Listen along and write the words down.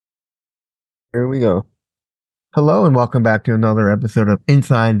Here we go. Hello and welcome back to another episode of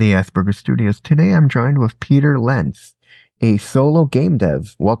Inside the Asperger Studios. Today I'm joined with Peter Lentz, a solo game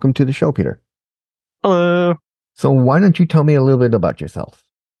dev. Welcome to the show, Peter. Hello. So why don't you tell me a little bit about yourself?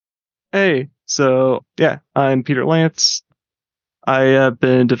 Hey. I'm Peter Lance. I have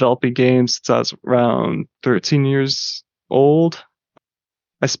been developing games since I was around 13 years old.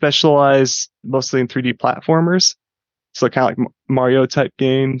 I specialize mostly in 3D platformers. So kind of like Mario type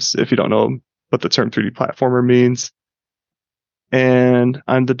games, if you don't know what the term 3D platformer means. And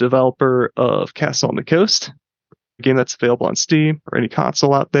I'm the developer of Castle on the Coast, a game that's available on Steam or any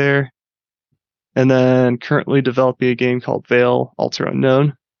console out there. And then currently developing a game called Veil Alter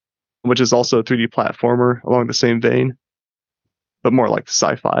Unknown, which is also a 3D platformer along the same vein, but more like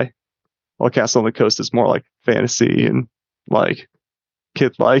sci-fi. While Castle on the Coast is more like fantasy and like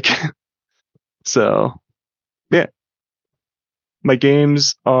kid-like. So yeah, my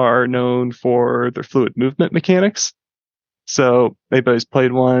games are known for their fluid movement mechanics. So anybody's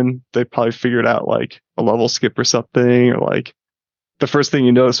played one, they probably figured out like a level skip or something, or like the first thing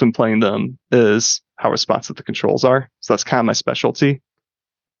you notice when playing them is how responsive the controls are. So that's kind of my specialty.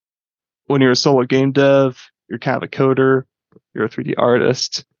 When you're a solo game dev, you're kind of a coder, you're a 3D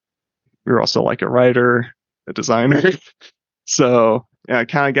artist, you're also like a writer, a designer. So yeah, I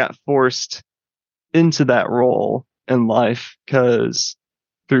kind of got forced into that role in life because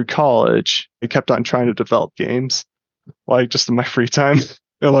through college, I kept on trying to develop games, like just in my free time,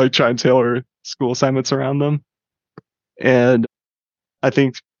 and like try and tailor school assignments around them. And I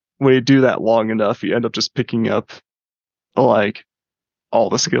think when you do that long enough, you end up just picking up like all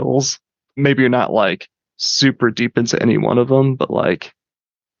the skills. Maybe you're not like super deep into any one of them, but like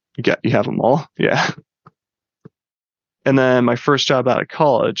you have them all. Yeah. And then my first job out of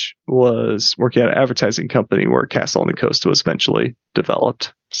college was working at an advertising company where Castle on the Coast was eventually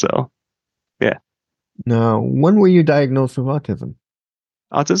developed. So yeah. Now, when were you diagnosed with autism?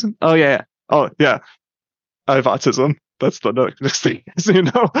 Autism? Oh yeah. Oh yeah. I have autism. That's the next thing.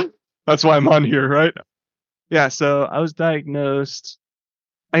 So, that's why I'm on here, right? Yeah. So I was diagnosed.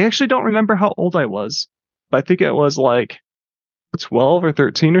 I actually don't remember how old I was, but I think it was like 12 or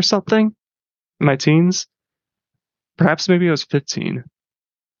 13 or something in my teens. Perhaps maybe I was 15.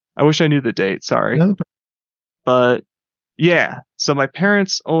 I wish I knew the date. Sorry. No. But yeah, so my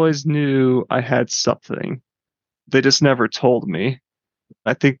parents always knew I had something. They just never told me.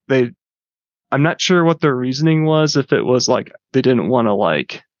 I think I'm not sure what their reasoning was, if it was like they didn't want to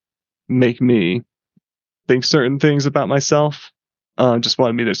like make me think certain things about myself. Just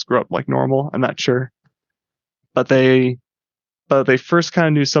wanted me to just grow up like normal. I'm not sure. But they first kind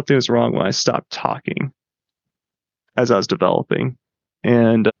of knew something was wrong when I stopped talking as I was developing.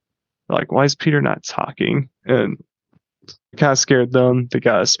 And like, why is Peter not talking? And it kind of scared them. They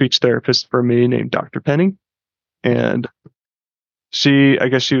got a speech therapist for me named Dr. Penning. And I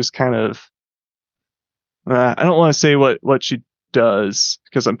guess she was kind of, I don't want to say what she does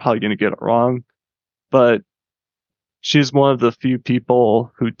because I'm probably going to get it wrong, but she's one of the few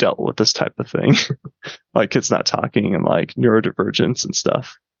people who dealt with this type of thing, like kids not talking and like neurodivergence and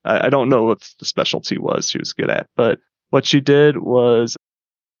stuff. I don't know what the specialty was she was good at, but what she did was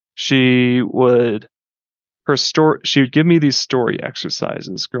she would she would give me these story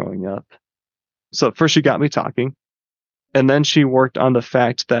exercises growing up. So first she got me talking, and then she worked on the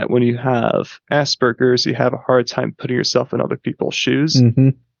fact that when you have Asperger's, you have a hard time putting yourself in other people's shoes. Mm-hmm.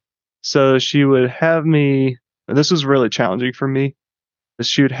 So she would have me, and this was really challenging for me,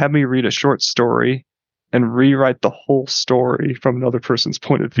 she would have me read a short story and rewrite the whole story from another person's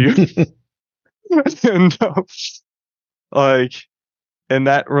point of view. and like, and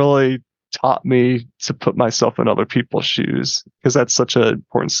that really taught me to put myself in other people's shoes because that's such an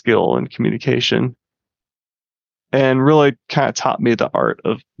important skill in communication, and really kind of taught me the art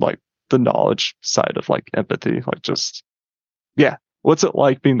of like the knowledge side of like empathy, like just yeah, what's it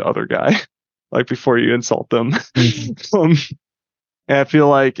like being the other guy, like before you insult them. Mm-hmm. And I feel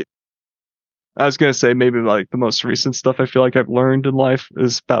like I was gonna say maybe like the most recent stuff I feel like I've learned in life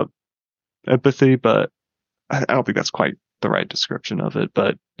is about empathy, but I don't think that's quite the right description of it.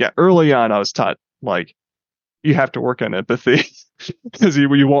 But yeah, early on I was taught like you have to work on empathy because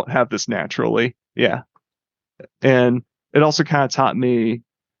you won't have this naturally. Yeah. And it also kind of taught me, I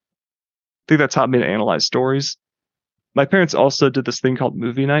think that taught me to analyze stories. My parents also did this thing called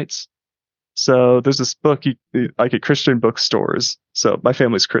movie nights. So there's this book like at Christian bookstores. So my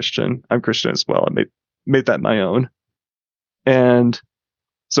family's Christian. I'm Christian as well. I made that my own. And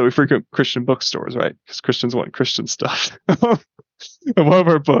so we frequent Christian bookstores, right? Because Christians want Christian stuff. in one of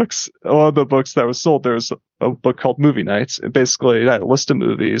our books, one of the books that was sold, there was a book called Movie Nights. It basically had a list of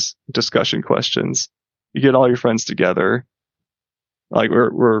movies, discussion questions. You get all your friends together. Like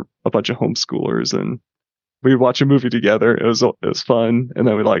we're a bunch of homeschoolers, and we watch a movie together. It was fun, and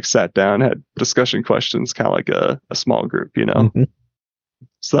then we like sat down, had discussion questions, kind of like a small group, you know. Mhm.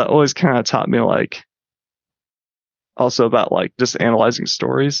 So that always kind of taught me like also about like just analyzing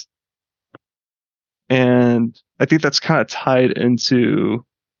stories. And I think that's kind of tied into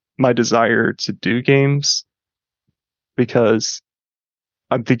my desire to do games because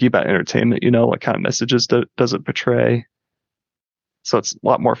I'm thinking about entertainment, you know, what kind of messages does it portray? So it's a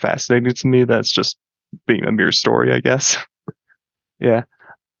lot more fascinating to me that's just being a mere story, I guess. Yeah.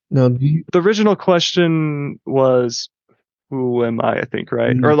 Now, The original question was, who am I think,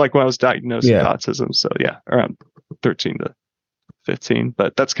 right? Mhm. Or like when I was diagnosed with Yeah. autism. So yeah, around 13 to 15.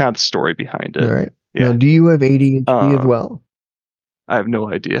 But that's kind of the story behind All it. right. Yeah. Now, do you have ADHD as well? I have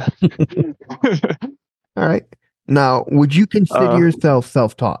no idea. All right. Now, would you consider yourself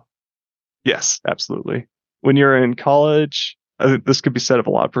self-taught? Yes, absolutely. When you're in college, this could be said of a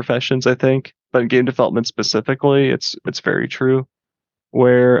lot of professions, I think, but in game development specifically, it's very true.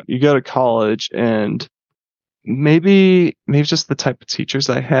 Where you go to college and maybe just the type of teachers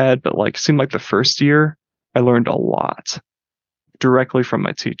I had, but like it seemed like the first year I learned a lot directly from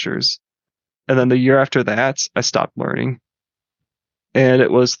my teachers. And then the year after that, I stopped learning. And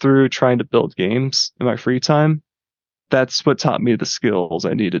it was through trying to build games in my free time. That's what taught me the skills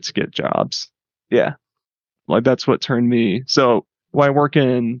I needed to get jobs. Yeah. Like that's what turned me. So when I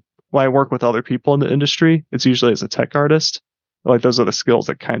work with other people in the industry, it's usually as a tech artist. Like those are the skills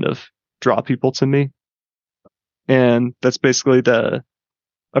that kind of draw people to me. And that's basically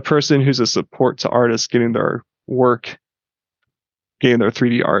a person who's a support to artists getting their work, getting their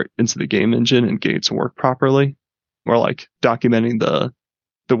 3D art into the game engine and getting it to work properly. Or like documenting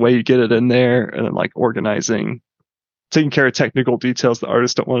the way you get it in there and then like organizing, taking care of technical details the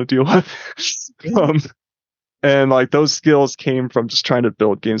artists don't want to deal with. And like those skills came from just trying to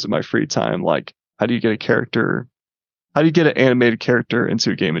build games in my free time. Like, how do you get an animated character into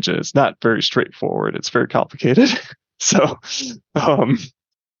a game engine? It's not very straightforward. It's very complicated. So,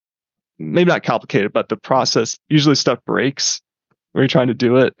 maybe not complicated, but the process, usually stuff breaks when you're trying to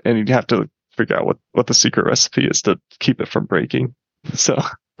do it, and you have to figure out what the secret recipe is to keep it from breaking. So,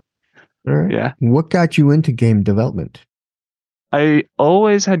 All right. yeah. What got you into game development? I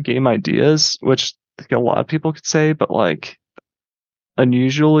always had game ideas, which I think a lot of people could say, but like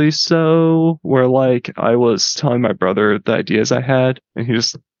unusually so, where like I was telling my brother the ideas I had, and he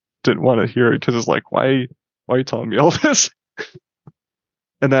just didn't want to hear it because it's like, why are you telling me all this?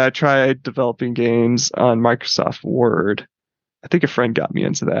 And then I tried developing games on Microsoft Word. I think a friend got me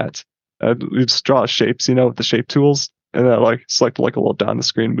into that. You just draw shapes, you know, with the shape tools, and then like select like a little down the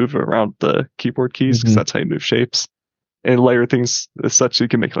screen, move it around the keyboard keys because that's how you move shapes, and layer things as such so you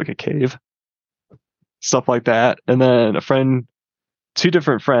can make like a cave, stuff like that. And then two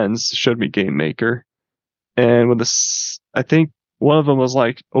different friends showed me Game Maker, and when I think one of them was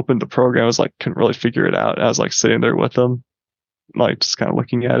like opened the program, I was like couldn't really figure it out. I was like sitting there with them, like just kind of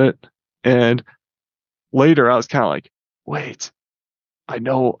looking at it, and later I was kind of like, wait, I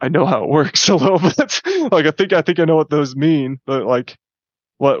know how it works a little bit. Like I think I know what those mean, but like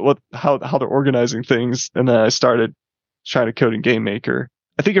how they're organizing things. And then I started trying to code in Game Maker.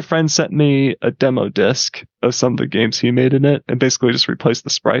 I think a friend sent me a demo disc of some of the games he made in it and basically just replaced the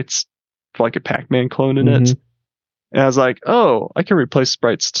sprites for like a Pac-Man clone in it. And I was like, oh, I can replace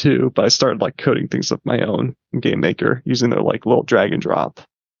sprites too. But I started like coding things of my own in Game Maker using their like little drag and drop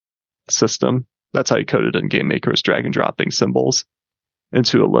system. That's how you coded in Game Maker, was drag and dropping symbols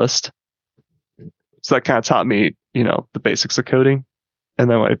into a list. So that kind of taught me, you know, the basics of coding. And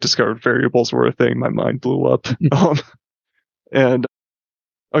then when I discovered variables were a thing, my mind blew up. And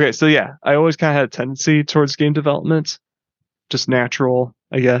okay, so yeah, I always kind of had a tendency towards game development, just natural,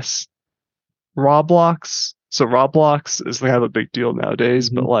 I guess. Roblox. So Roblox is kind of a big deal nowadays,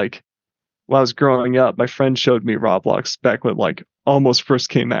 but like when I was growing up, my friend showed me Roblox back when like almost first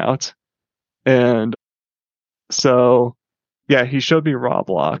came out. And so yeah, he showed me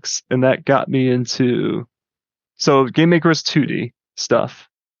Roblox, and that got me into. So Game Maker is 2D stuff.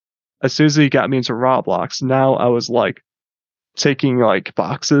 As soon as he got me into Roblox, now I was like taking like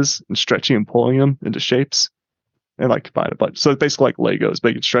boxes and stretching and pulling them into shapes, and like combine a bunch. So it's basically like Legos, but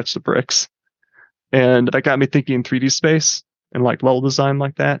you can stretch the bricks, and that got me thinking in 3D space and like level design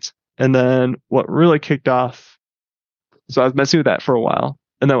like that. And then what really kicked off. So I was messing with that for a while.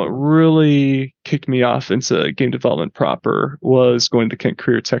 And then what really kicked me off into game development proper was going to Kent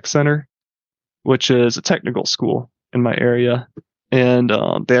Career Tech Center, which is a technical school in my area. and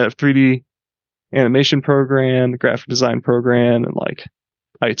they had a 3D animation program, graphic design program, and like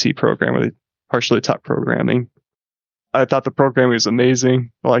IT program where they partially taught programming. I thought the programming was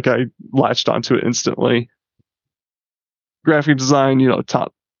amazing. Like I latched onto it instantly. Graphic design,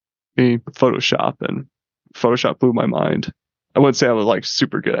 taught me Photoshop, and Photoshop blew my mind. I wouldn't say I was like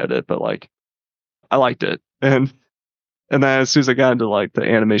super good at it, but like I liked it. And then as soon as I got into like the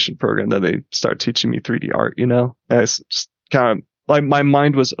animation program, then they started teaching me 3D art, and it's just kind of like my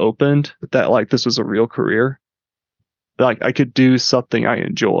mind was opened that like this was a real career. Like I could do something I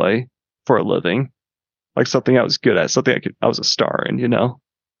enjoy for a living, like something I was good at, something I was a star in,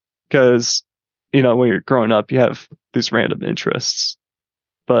 because, when you're growing up, you have these random interests,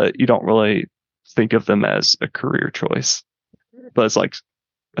 but you don't really think of them as a career choice. But it's like,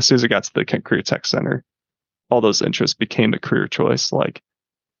 as soon as I got to the Kent Career Tech Center, all those interests became a career choice. Like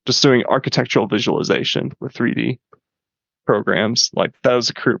just doing architectural visualization with 3D programs, like that was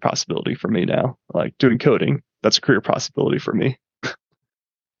a career possibility for me now. Like doing coding, that's a career possibility for me.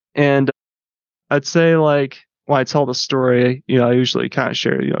 And I'd say like when I tell the story, I usually kind of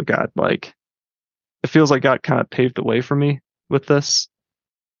share, God, like it feels like God kind of paved the way for me with this.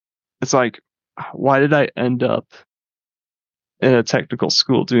 It's like, why did I end up in a technical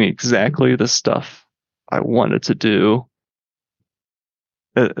school doing exactly the stuff I wanted to do?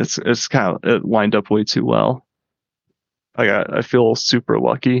 It's kind of, it lined up way too well. Like I feel super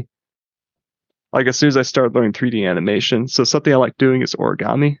lucky. Like as soon as I started learning 3D animation, so something I like doing is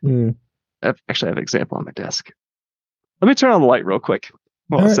origami. Actually, I have an example on my desk. Let me turn on the light real quick.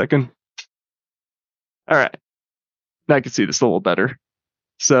 Hold on a second. All right. Now I can see this a little better.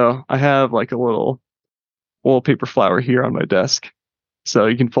 So I have like a little paper flower here on my desk. So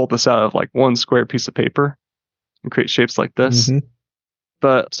you can fold this out of like one square piece of paper and create shapes like this. Mm-hmm.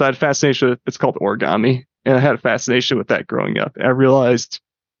 But so I had a fascination with, it's called origami. And I had a fascination with that growing up. And I realized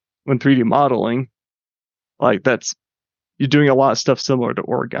when 3D modeling, like you're doing a lot of stuff similar to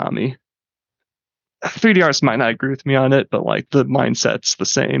origami. 3D artists might not agree with me on it, but like the mindset's the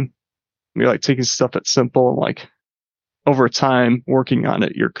same. You're like taking stuff that's simple and like over time working on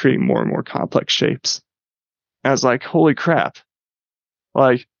it, you're creating more and more complex shapes. And I was like, holy crap.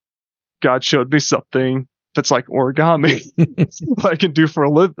 Like God showed me something that's like origami I can do for a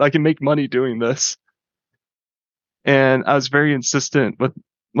living. I can make money doing this. And I was very insistent with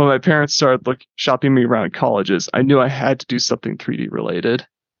when my parents started shopping me around colleges. I knew I had to do something 3D related.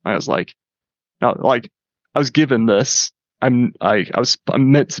 I was like, no, like I was given this. I'm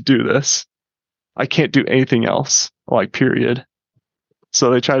meant to do this. I can't do anything else. Like period. So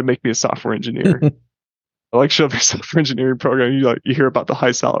they tried to make me a software engineer. I like show their software engineering program. You hear about the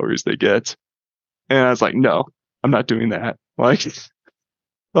high salaries they get, and I was like, no, I'm not doing that. Like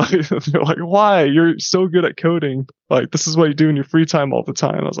they're like, why? You're so good at coding. Like this is what you do in your free time all the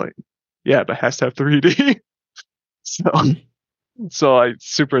time. I was like, yeah, but it has to have 3D. So I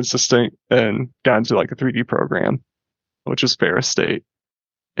super insistent and got into like a 3D program, which was Ferris State.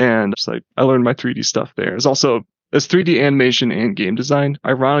 And it's like I learned my 3D stuff there. It's 3D animation and game design.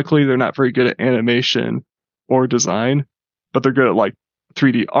 Ironically, they're not very good at animation or design, but they're good at like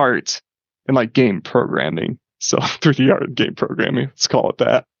 3D art and like game programming. So 3D art and game programming, let's call it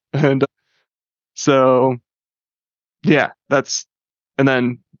that. And so yeah, and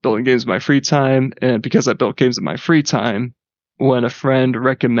then building games in my free time. And because I built games in my free time, when a friend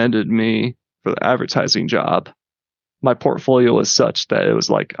recommended me for the advertising job, my portfolio was such that it was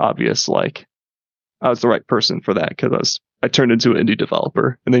like obvious, like I was the right person for that because I turned into an indie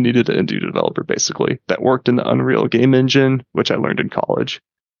developer, and they needed an indie developer basically that worked in the Unreal game engine, which I learned in college.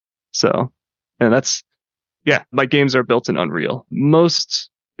 So, and my games are built in Unreal. Most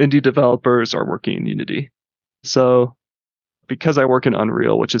indie developers are working in Unity. So because I work in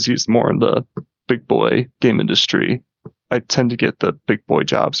Unreal, which is used more in the big boy game industry, I tend to get the big boy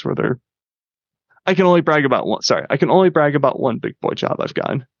jobs where I can only brag about one big boy job I've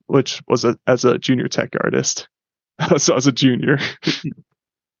gotten, which was as a junior tech artist. So I was a junior.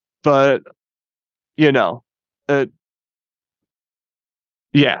 But,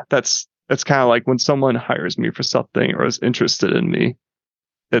 that's kind of like when someone hires me for something or is interested in me,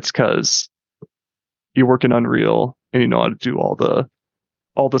 it's because you work in Unreal and you know how to do all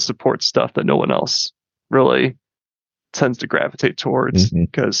the support stuff that no one else really tends to gravitate towards,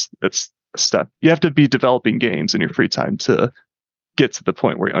 because it's a step. You have to be developing games in your free time to get to the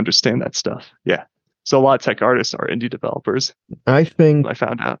point where you understand that stuff. Yeah. So a lot of tech artists are indie developers. I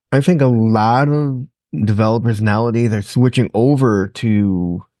found out. I think a lot of developers nowadays are switching over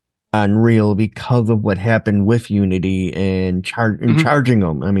to Unreal because of what happened with Unity and Mhm. charging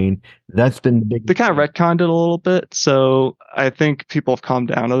them. I mean, that's been the They biggest kind of thing. retconned it a little bit, so I think people have calmed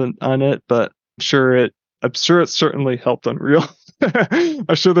down on it, but I'm sure it certainly helped Unreal.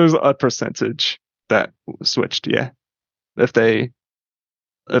 I'm sure there's a percentage that switched, yeah. If they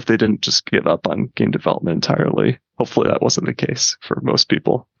if they didn't just give up on game development entirely. Hopefully that wasn't the case for most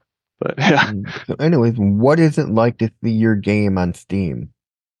people. But yeah, So, anyways, what is it like to see your game on Steam?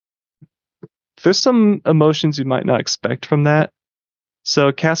 there's some emotions you might not expect from that.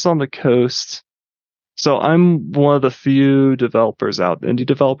 So Castle on the Coast. So I'm one of the few indie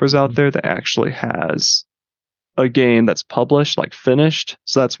developers out there that actually has a game that's published, like finished.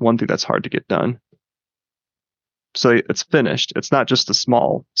 So that's one thing that's hard to get done. So it's finished. It's not just a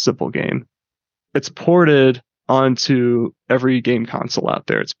small, simple game. It's ported onto every game console out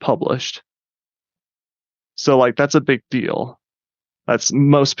there. It's published. So like that's a big deal. That's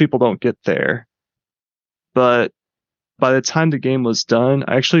most people don't get there. But by the time the game was done,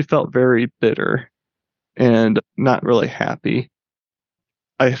 I actually felt very bitter and not really happy.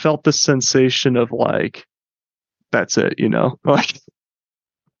 I felt this sensation of like, that's it, you know? Like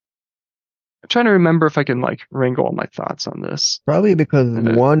I'm trying to remember if I can like wrangle all my thoughts on this Probably because in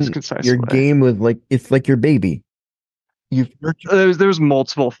a one, concise your way. game was like it's like your baby. You've nurtured, There's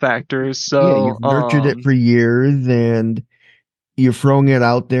multiple factors. yeah, So you've nurtured it for years, and you're throwing it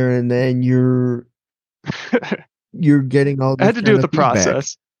out there, and then I you're getting all had this to do kind with of the feedback.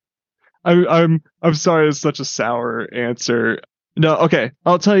 process. I'm sorry it's such a sour answer. No, okay.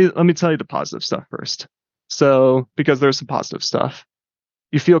 Let me tell you the positive stuff first. So because there's some positive stuff.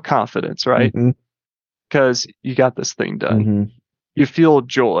 You feel confidence, right? Hmm. Because you got this thing done. Hmm. You feel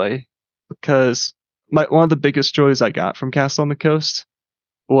joy because one of the biggest joys I got from Castle on the Coast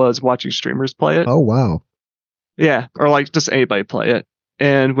was watching streamers play it. Oh wow. Yeah, or like just anybody play it.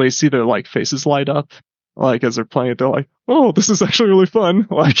 And when you see their like faces light up, like as they're playing it, they're like, "Oh, this is actually really fun!"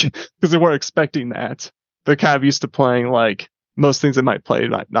 Like because they weren't expecting that. They're kind of used to playing like most things they might play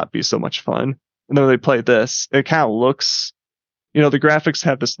might not be so much fun. And then when they play this, it kind of looks, the graphics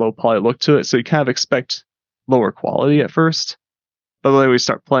have this low poly look to it, so you kind of expect lower quality at first. But then we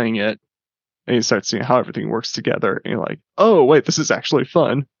start playing it, and you start seeing how everything works together, and you're like, "Oh, wait, this is actually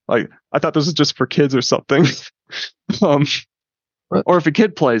fun!" Like I thought this was just for kids or something. um, What? or if a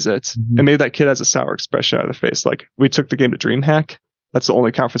kid plays it Mhm. and maybe that kid has a sour expression on their face. Like we took the game to DreamHack. That's the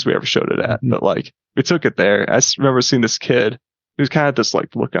only conference we ever showed it at. Mhm. But like we took it there. Remember seeing this kid who's kind of this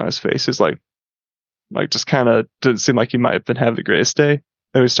like look on his face. He's like just kind of didn't seem like he might have been having the greatest day.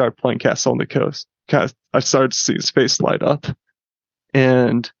 Then we started playing Castle on the Coast. Kind of, I started to see his face light up,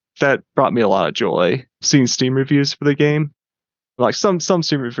 and that brought me a lot of joy. Seeing Steam reviews for the game, like some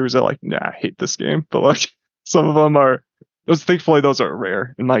Steam reviewers are like, "Nah, I hate this game," but like some of them are. Those thankfully those are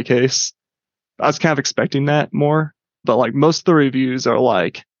rare in my case. I was kind of expecting that more, but like most of the reviews are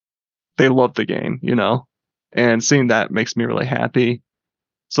like they love the game, and seeing that makes me really happy.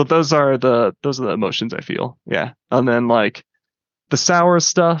 So those are the emotions I feel, yeah. And then like the sour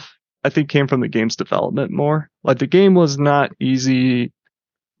stuff, I think came from the game's development more. Like the game was not easy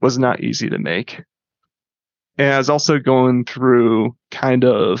to make, and I was also going through kind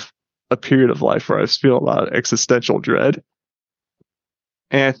of a period of life where I was feeling a lot of existential dread,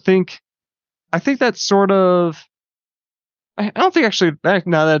 and I think that's sort of I don't think actually that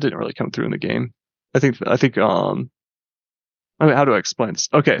didn't really come through in the game. I think I mean, how do I explain this?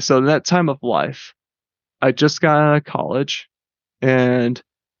 Okay, so in that time of life, I just got out of college and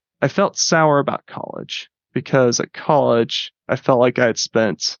I felt sour about college because at college I felt like I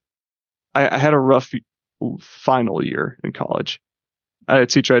had a rough final year in college. I had a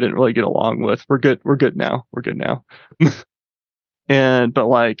teacher I didn't really get along with. We're good now. We're good now. But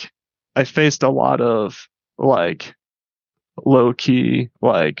like I faced a lot of like low key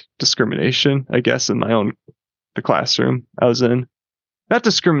like discrimination, I guess, in the classroom I was in. Not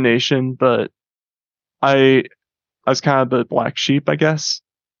discrimination, but I I was kind of the black sheep, I guess.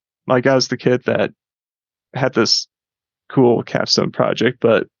 Like I was the kid that had this cool capstone project,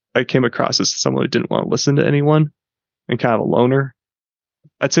 but I came across as someone who didn't want to listen to anyone and kind of a loner.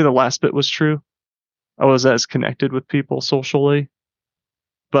 I'd say the last bit was true. I was as connected with people socially,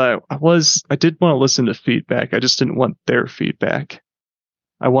 but I did want to listen to feedback. I just didn't want their feedback.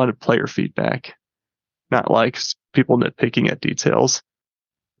 I wanted player feedback, not like people nitpicking at details.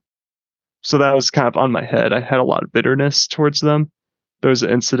 So that was kind of on my head. I had a lot of bitterness towards them. There was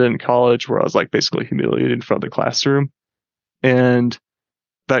an incident in college where I was like basically humiliated in front of the classroom, and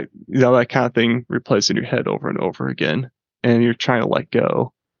that kind of thing replays in your head over and over again, and you're trying to let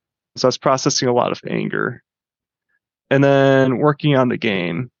go. So I was processing a lot of anger, and then working on the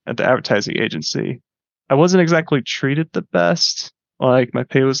game at the advertising agency. I wasn't exactly treated the best. Like, my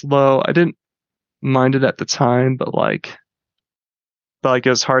pay was low. I didn't mind it at the time, but like it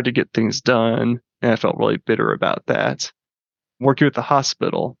was hard to get things done, and I felt really bitter about that. Working with the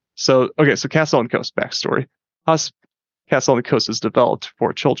hospital. So Castle on the Coast backstory. Castle on the Coast is developed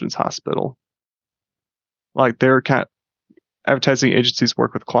for a children's hospital. Like, they're kind of, advertising agencies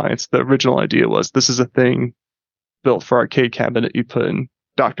work with clients. The original idea was, this is a thing built for arcade cabinet you put in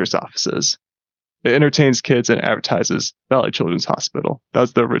doctor's offices. It entertains kids and advertises Valley Children's Hospital. That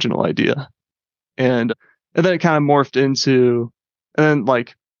was the original idea. And then it kind of morphed into, and then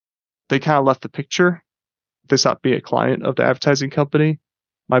like they kind of left the picture. They stopped being a client of the advertising company.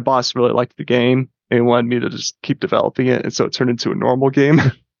 My boss really liked the game and wanted me to just keep developing it. And so it turned into a normal game.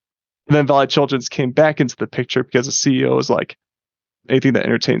 And then Valley Children's came back into the picture because the CEO was like, anything that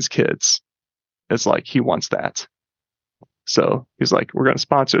entertains kids, it's like, he wants that. So he's like, we're going to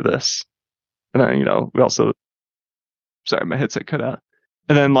sponsor this. And then, we also, sorry, my headset cut out.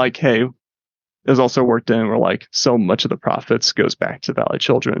 And then like, hey, there's also worked in where like so much of the profits goes back to Valley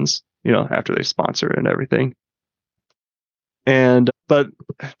Children's, after they sponsor it and everything. But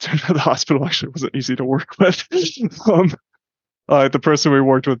it turned out the hospital actually wasn't easy to work with. The person we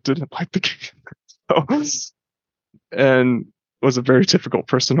worked with didn't like the game. And was a very difficult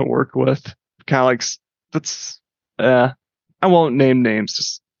person to work with. Kind of like, I won't name names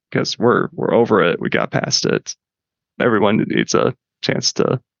just because we're over it. We got past it. Everyone needs a chance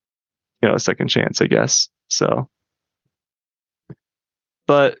to, a second chance, I guess. So,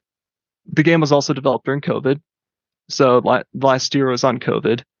 but the game was also developed during COVID. So last year was on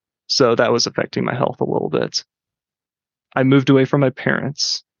COVID. So that was affecting my health a little bit. I moved away from my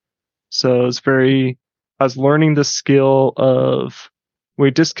parents. So I was learning the skill of,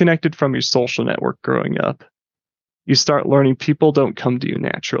 we're disconnected from your social network growing up. You start learning people don't come to you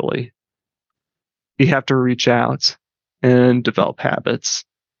naturally. You have to reach out and develop habits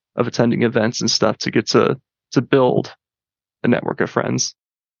of attending events and stuff to get to build a network of friends.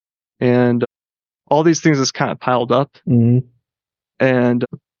 And all these things is kind of piled up. Mm-hmm. And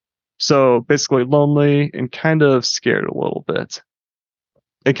so basically lonely and kind of scared a little bit.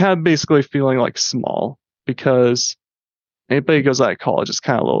 And kind of basically feeling like small, because anybody who goes out of college is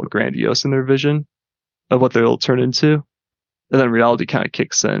kind of a little grandiose in their vision of what they'll turn into. And then reality kind of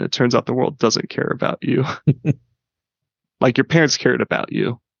kicks in. It turns out the world doesn't care about you. Like, your parents cared about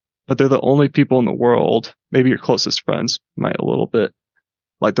you, but they're the only people in the world, maybe your closest friends might a little bit,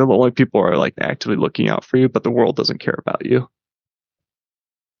 like they're the only people who are like actively looking out for you, but the world doesn't care about you.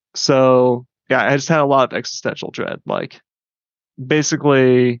 So yeah, I just had a lot of existential dread. Like,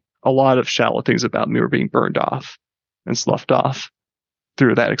 basically a lot of shallow things about me were being burned off and sloughed off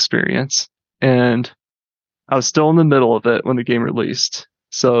through that experience. And I was still in the middle of it when the game released.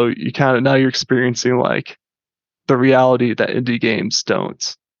 So you kind of, now you're experiencing like the reality that indie games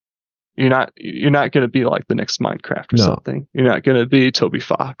don't. You're not going to be like the next Minecraft or something. You're not going to be Toby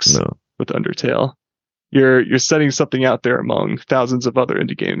Fox with Undertale. You're setting something out there among thousands of other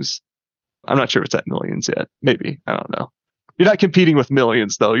indie games. I'm not sure if it's at millions yet. Maybe. I don't know. You're not competing with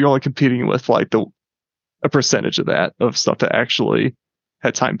millions though. You're only competing with like a percentage of that, of stuff that actually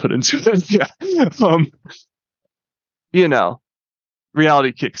had time put into it. Yeah.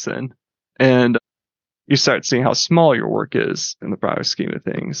 Reality kicks in and you start seeing how small your work is in the broader scheme of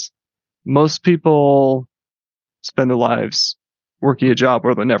things. Most people spend their lives working a job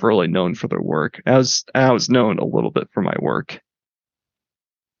where they're never really known for their work. I was known a little bit for my work,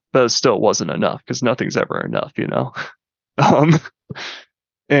 but it still wasn't enough because nothing's ever enough,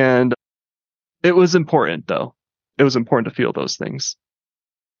 And it was important though. It was important to feel those things.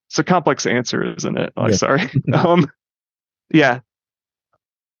 It's a complex answer, isn't it? Oh, yeah. Sorry. Yeah.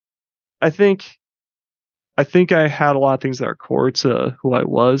 I think I had a lot of things that are core to who I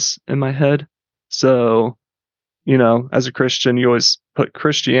was in my head. So, as a Christian, you always put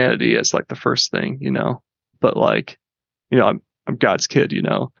Christianity as like the first thing, but like, I'm God's kid,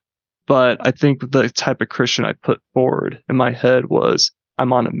 but I think the type of Christian I put forward in my head was,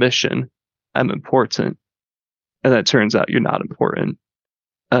 I'm on a mission. I'm important. And then it turns out you're not important.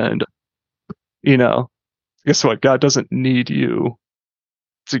 And, guess what? God doesn't need you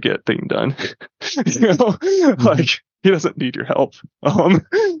to get things done. Like, he doesn't need your help.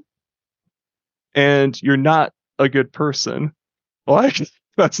 And you're not a good person. Like,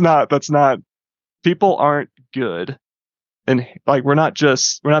 that's not, people aren't good. And like, we're not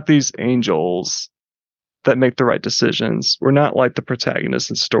these angels that make the right decisions. We're not like the protagonists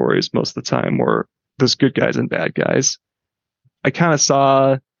in stories most of the time where there's good guys and bad guys. I kind of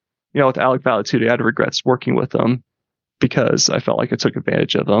saw, with Alec Valitutti, I had regrets working with him because I felt like I took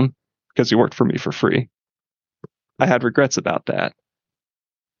advantage of him because he worked for me for free. I had regrets about that,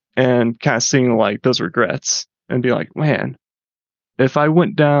 and kind of seeing like those regrets and be like, man, if I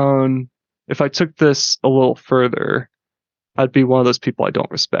took this a little further, I'd be one of those people I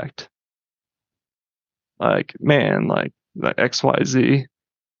don't respect. Like, man, like XYZ.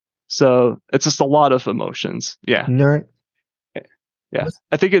 So it's just a lot of emotions. Yeah. All right. Yeah.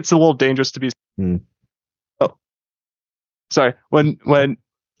 I think it's a little dangerous to be. Oh, sorry. When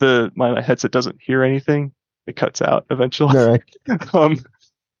my headset doesn't hear anything, it cuts out eventually. All right.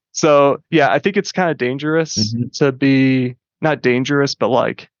 So yeah, I think it's kind of dangerous to be, not dangerous, but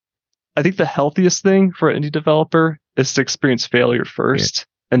like, I think the healthiest thing for an indie developer is to experience failure first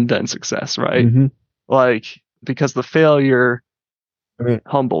and then success, right? Like, because the failure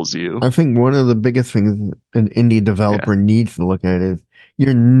humbles you. I think one of the biggest things an indie developer needs to look at is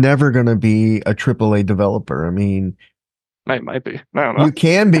you're never going to be a AAA developer. I mean, might be. I don't know. You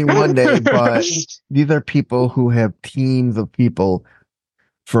can be one day, but these are people who have teams of people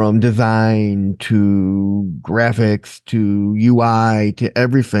from design to graphics to UI to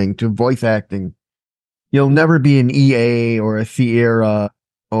everything to voice acting. You'll never be an EA or a Sierra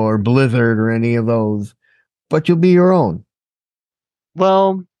or Blizzard or any of those, but you'll be your own.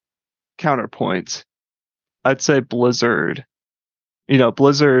 Well, counterpoint. I'd say Blizzard.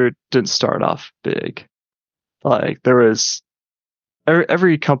 Blizzard didn't start off big. Like, there was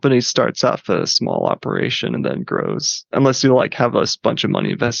every company starts off a small operation and then grows, unless you like have a bunch of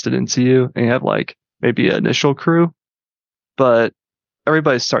money invested into you and you have like maybe an initial crew. But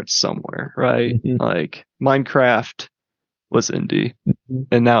everybody starts somewhere, right? Like Minecraft was indie,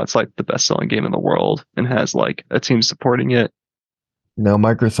 and now it's like the best-selling game in the world and has like a team supporting it. No,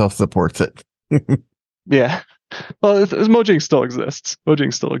 Microsoft supports it. Yeah. Well, Mojang still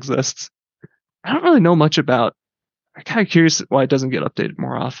exists. I don't really know much about. I'm kind of curious why it doesn't get updated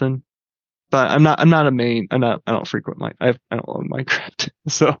more often. But I don't frequent I don't own Minecraft,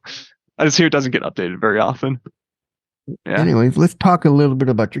 so I just hear it doesn't get updated very often. Yeah. Anyways, let's talk a little bit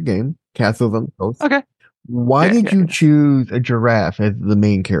about your game, Castles on the Coast. Okay. Why did you choose a giraffe as the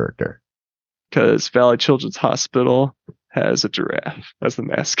main character? Because Valley Children's Hospital has a giraffe as the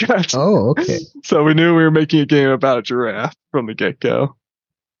mascot. Oh, okay. So we knew we were making a game about a giraffe from the get-go.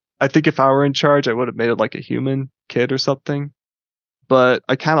 I think if I were in charge, I would have made it like a human kid or something. But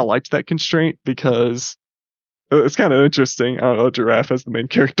I kind of liked that constraint because it's kind of interesting. I don't know, a giraffe as the main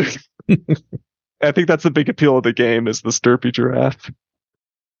character. I think that's the big appeal of the game, is the Sturpy giraffe.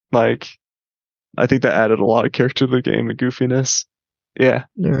 Like, I think that added a lot of character to the game and goofiness. Yeah.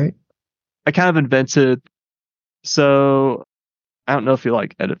 All right. I kind of invented. So I don't know if you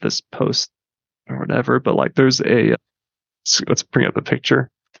like edit this post or whatever, but like there's let's bring up the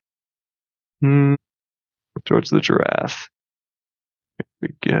picture. George the giraffe. Here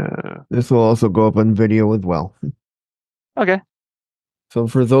we go. This will also go up on video as well. Okay. So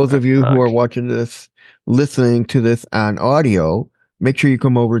for those of you who are watching this, listening to this on audio, make sure you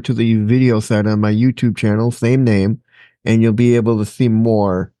come over to the video side on my YouTube channel, same name, and you'll be able to see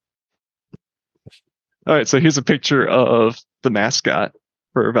more. All right, so here's a picture of the mascot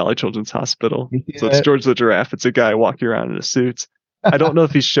for Valley Children's Hospital. So it's George the giraffe. It's a guy walking around in a suit. I don't know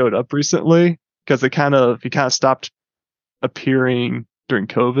if he showed up recently because he kind of stopped appearing during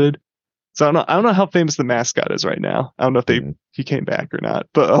COVID. So I don't know how famous the mascot is right now. I don't know if he came back or not.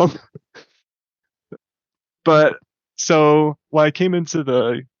 But so when I came into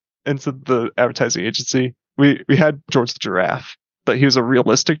the advertising agency, we had George the giraffe, but he was a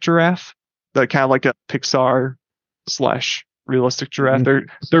realistic giraffe. That kind of like a Pixar / realistic giraffe.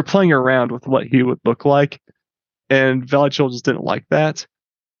 They're playing around with what he would look like, and Valley Children's didn't like that.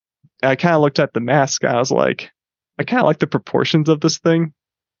 And I kind of looked at the mascot. I was like, I kind of like the proportions of this thing,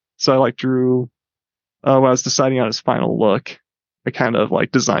 so I like drew. When I was deciding on his final look, I kind of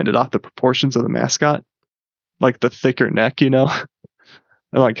like designed it off the proportions of the mascot, like the thicker neck, and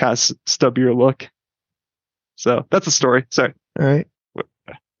like kind of stubbier look. So that's the story. Sorry. All right.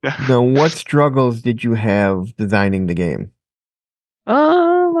 Now, what struggles did you have designing the game?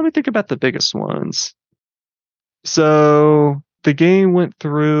 Let me think about the biggest ones. So the game went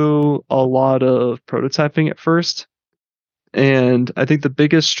through a lot of prototyping at first, and I think the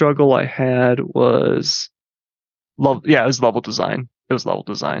biggest struggle I had was level design. It was level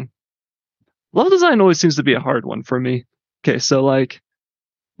design. Level design always seems to be a hard one for me. Okay, so like,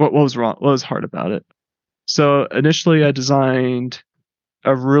 what was wrong? What was hard about it? So initially, I designed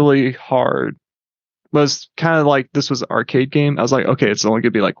a really hard, was kind of like, this was an arcade game. I was like, okay, it's only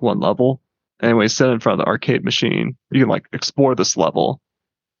gonna be like one level. And when you sit in front of the arcade machine, you can like explore this level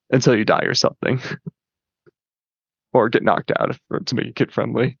until you die or something. or get knocked out to make it kid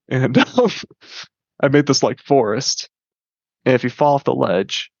friendly. And I made this like forest, and if you fall off the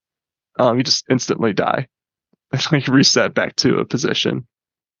ledge, you just instantly die. It's like reset back to a position.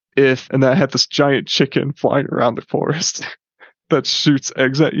 And then I had this giant chicken flying around the forest that shoots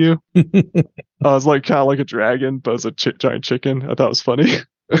eggs at you. I was like kind of like a dragon, but as a giant chicken. I thought it was funny.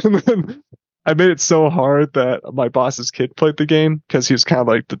 And then I made it so hard that my boss's kid played the game because he was kind of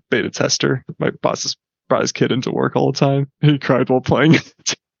like the beta tester. My boss has brought his kid into work all the time. He cried while playing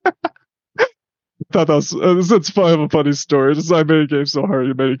it. Thought that's fun of a funny story. Just I made a game so hard,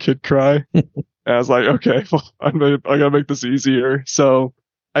 you made a kid cry. And I was like, okay, well, I gotta make this easier. So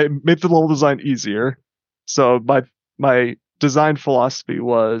I made the level design easier. So my design philosophy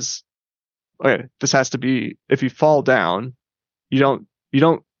was, okay, this has to be, if you fall down, you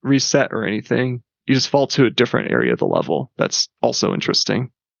don't reset or anything. You just fall to a different area of the level. That's also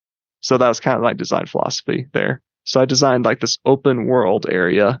interesting. So that was kind of my design philosophy there. So I designed like this open world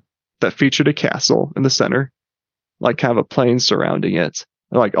area that featured a castle in the center, like kind of a plain surrounding it,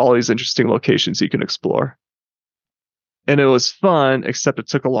 and like all these interesting locations you can explore. And it was fun, except it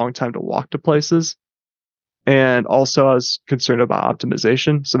took a long time to walk to places. And also I was concerned about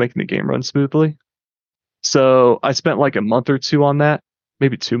optimization, so making the game run smoothly. So I spent like a month or two on that,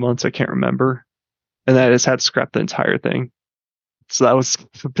 maybe 2 months, I can't remember. And then I just had to scrap the entire thing. So that was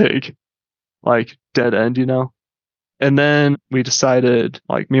a big, like, dead end, you know? And then we decided,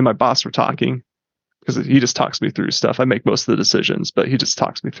 like, me and my boss were talking, because he just talks me through stuff. I make most of the decisions, but he just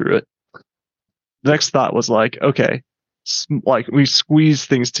talks me through it. The next thought was like, okay, like we squeeze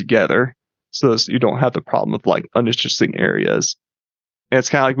things together so that you don't have the problem of like uninteresting areas. And it's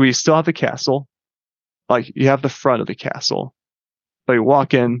kind of like we still have the castle, like you have the front of the castle, but you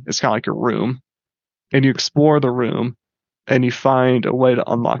walk in, it's kind of like a room, and you explore the room, and you find a way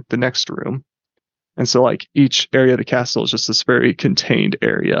to unlock the next room. And so like each area of the castle is just this very contained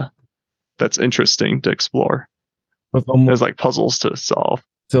area that's interesting to explore. There's like puzzles to solve.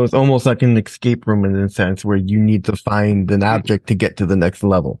 So it's almost like an escape room in a sense where you need to find an object to get to the next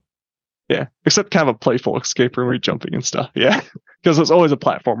level. Yeah, except kind of a playful escape room where you're jumping and stuff. Yeah, because it's always a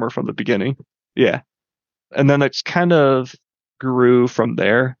platformer from the beginning. Yeah. And then it's kind of grew from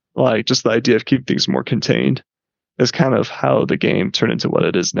there. Like just the idea of keeping things more contained is kind of how the game turned into what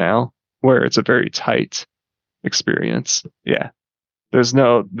it is now, where it's a very tight experience. Yeah.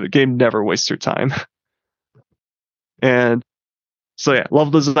 The game never wastes your time. And so yeah,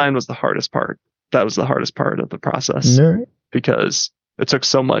 level design was the hardest part. That was the hardest part of the process. No. Because it took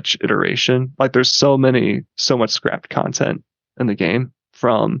so much iteration. Like there's so much scrapped content in the game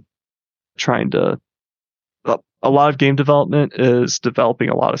from trying to, a lot of game development is developing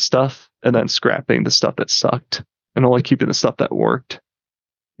a lot of stuff and then scrapping the stuff that sucked and only keeping the stuff that worked.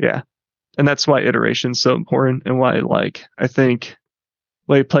 Yeah. And that's why iteration is so important, and why, like, I think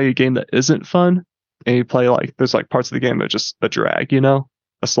when you play a game that isn't fun and you play like, there's like parts of the game that are just a drag, you know,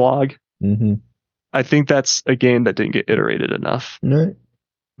 a slog. Mm-hmm. I think that's a game that didn't get iterated enough. Right.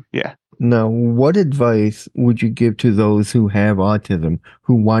 Yeah. Now, what advice would you give to those who have autism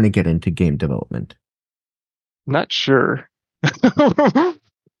who want to get into game development? Not sure. I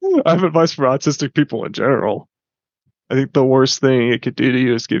have advice for autistic people in general. I think the worst thing it could do to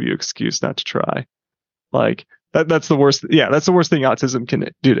you is give you an excuse not to try. Like that's the worst. Yeah, that's the worst thing autism can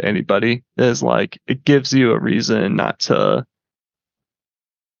do to anybody, is like it gives you a reason not to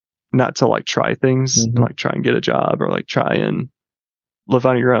like try things, Mm-hmm. like try and get a job, or like try and live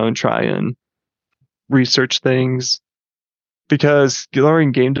on your own, try and research things. Because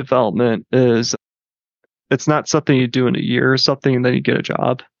learning game development it's not something you do in a year or something and then you get a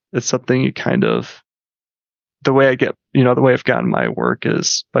job. It's something you kind of, the way I've gotten my work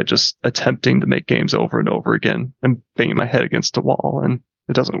is by just attempting to make games over and over again and banging my head against a wall, and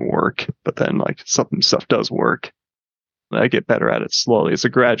it doesn't work. But then like stuff does work. I get better at it slowly. It's a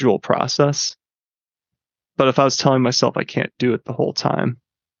gradual process. But if I was telling myself I can't do it the whole time,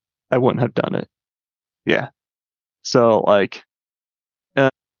 I wouldn't have done it. Yeah. So like,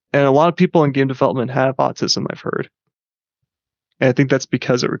 and a lot of people in game development have autism, I've heard. And I think that's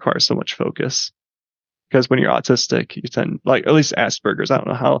because it requires so much focus. Because when you're autistic, you tend, like, at least Asperger's. I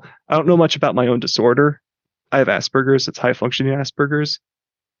don't know much about my own disorder. I have Asperger's. It's high functioning Asperger's.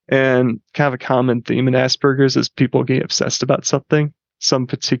 And kind of a common theme in Asperger's is people get obsessed about some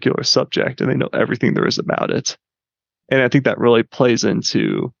particular subject, and they know everything there is about it. And I think that really plays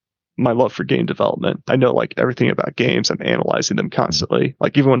into my love for game development. I know like everything about games. I'm analyzing them constantly.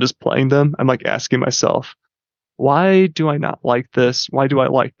 Like even when just playing them, I'm like asking myself, why do I not like this? Why do I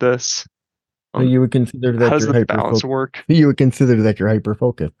like this? So you would consider that how does the balance work? You would consider that you're hyper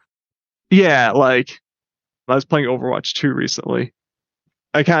focused. Yeah, like I was playing Overwatch 2 recently.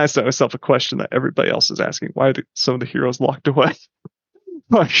 I kind of asked myself a question that everybody else is asking: why are some of the heroes locked away?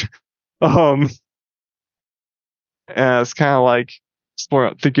 Like, um, and it's kind of like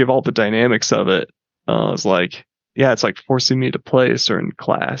thinking of all the dynamics of it. It's like, yeah, it's like forcing me to play a certain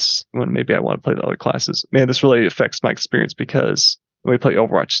class when maybe I want to play the other classes. Man, this really affects my experience because when we play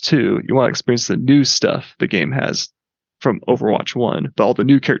Overwatch 2, you want to experience the new stuff the game has from Overwatch 1, but all the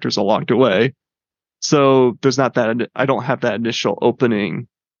new characters are locked away. So there's not that, I don't have that initial opening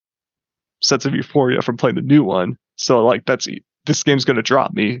sense of euphoria from playing the new one. So like this game's going to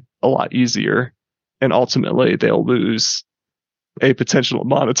drop me a lot easier, and ultimately they'll lose a potential to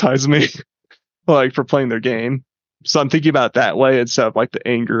monetize me like for playing their game. So I'm thinking about it that way instead of like the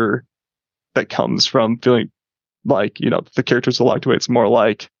anger that comes from feeling like, the characters are locked away. It's more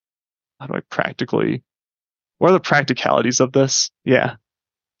like, how do I practically, what are the practicalities of this? Yeah.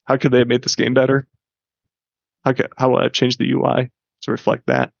 How could they have made this game better? How would I change the UI to reflect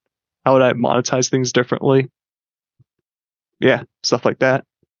that? How would I monetize things differently? Yeah, stuff like that.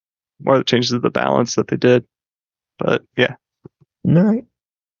 More the changes of the balance that they did. But yeah. All right.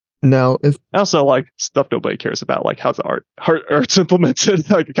 Now, if also like stuff nobody cares about, like how's the art's implemented.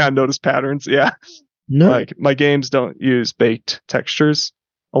 Like I kind of notice patterns. Yeah. no, Like my games don't use baked textures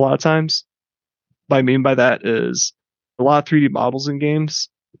a lot of times. What I mean by that is a lot of 3D models in games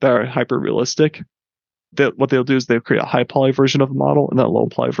that are hyper realistic. What they'll do is they'll create a high poly version of a model and then a low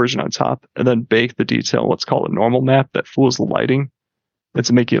poly version on top, and then bake the detail in what's called a normal map that fools the lighting and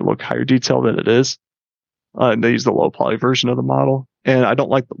to make it look higher detail than it is. And they use the low poly version of the model. And I don't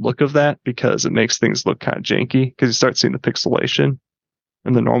like the look of that because it makes things look kind of janky because you start seeing the pixelation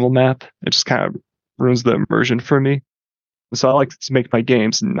in the normal map. It just kind of ruins the immersion for me. So I like to make my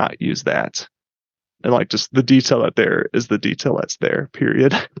games not use that. And like just the detail that there is the detail that's there,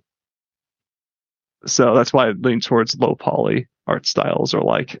 period. So that's why I lean towards low poly art styles, or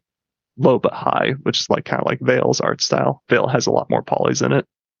like low but high, which is like kind of like Veil's art style. Veil has a lot more polys in it.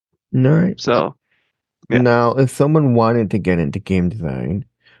 all right. So yeah. Now, if someone wanted to get into game design,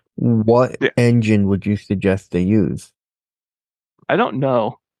 what engine would you suggest they use? I don't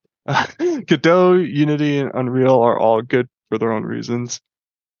know. Godot, Unity, and Unreal are all good for their own reasons.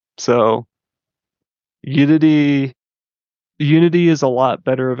 So Unity is a lot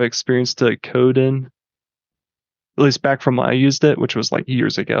better of an experience to code in. At least back from when I used it, which was like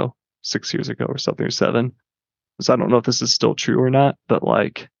years ago, 6 years ago or something, or 7. So I don't know if this is still true or not, but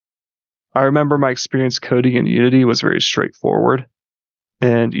like I remember my experience coding in Unity was very straightforward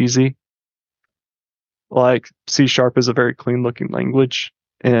and easy. Like C# is a very clean looking language,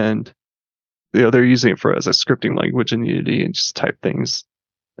 and they're using it as a scripting language in Unity and just type things.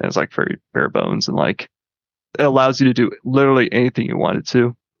 And it's like very bare bones, and like it allows you to do literally anything you wanted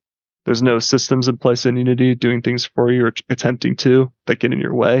to. There's no systems in place in Unity doing things for you or attempting to that get in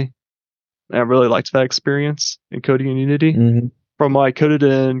your way. And I really liked that experience in coding in Unity. Mm-hmm. From when I coded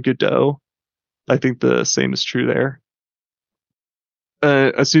in Godot, I think the same is true there.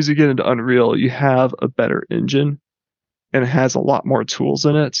 As soon as you get into Unreal, you have a better engine, and it has a lot more tools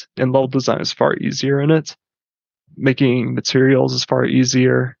in it, and level design is far easier in it. Making materials is far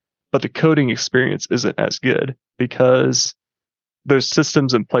easier, but the coding experience isn't as good because there's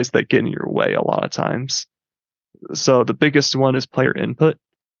systems in place that get in your way a lot of times. So the biggest one is player input.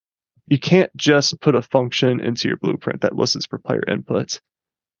 You can't just put a function into your blueprint that listens for player input.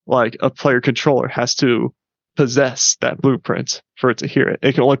 Like a player controller has to possess that blueprint for it to hear it.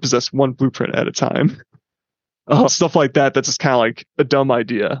 It can only possess one blueprint at a time. Stuff like that, that's just kind of like a dumb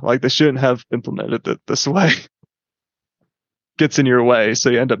idea. Like they shouldn't have implemented it this way. Gets in your way, so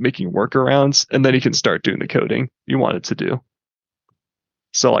you end up making workarounds, and then you can start doing the coding you want it to do.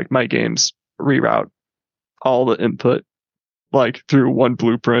 So like my games reroute all the input like through one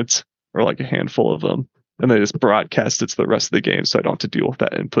blueprint or like a handful of them, and they just broadcast it to the rest of the game, so I don't have to deal with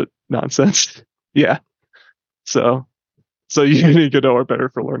that input nonsense. Yeah. So Unity and Godot are better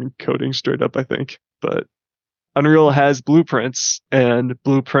for learning coding straight up, I think. But Unreal has blueprints, and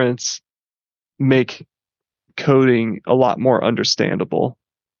blueprints make coding a lot more understandable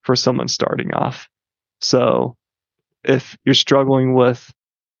for someone starting off. So if you're struggling with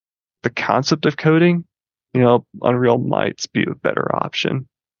the concept of coding, Unreal might be a better option,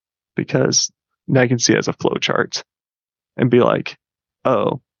 because now you can see it as a flow chart and be like,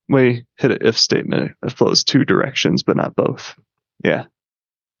 oh, we hit an if statement. It flows 2 directions, but not both. Yeah.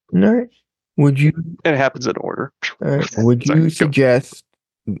 All right. And it happens in order. All right. Would you suggest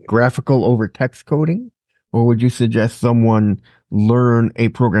graphical over text coding? Or would you suggest someone learn a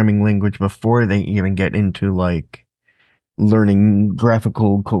programming language before they even get into like learning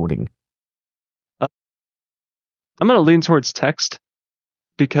graphical coding? I'm gonna lean towards text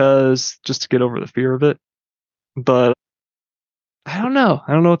because just to get over the fear of it. But I don't know.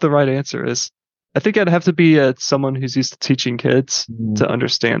 I don't know what the right answer is. I think I'd have to be someone who's used to teaching kids to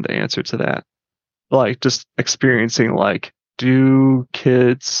understand the answer to that. Like just experiencing like, do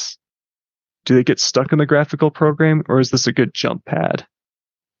they get stuck in the graphical program, or is this a good jump pad?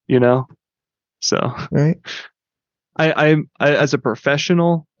 You know? So Right. I as a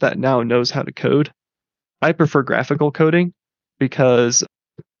professional that now knows how to code, I prefer graphical coding because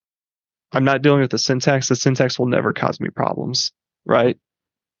I'm not dealing with the syntax. The syntax will never cause me problems, right?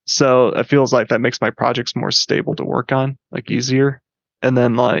 So it feels like that makes my projects more stable to work on, like easier. And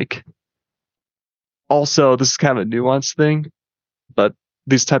then like also this is kind of a nuanced thing, but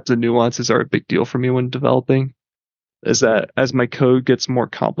these types of nuances are a big deal for me when developing. Is that as my code gets more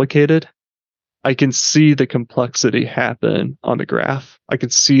complicated, I can see the complexity happen on the graph. I can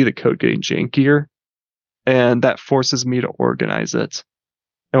see the code getting jankier, and that forces me to organize it.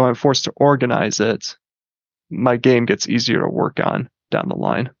 And when I'm forced to organize it, my game gets easier to work on down the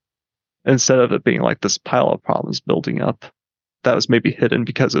line. Instead of it being like this pile of problems building up that was maybe hidden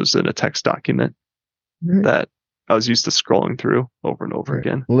because it was in a text document that I was used to scrolling through over and over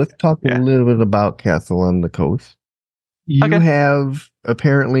again. Let's talk a little bit about Castle on the Coast. You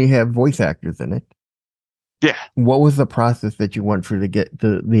apparently have voice actors in it. Yeah. What was the process that you went through to get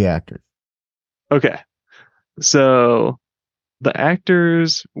the actors? Okay. So the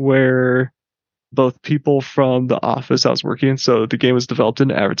actors were both people from the office I was working in. So the game was developed in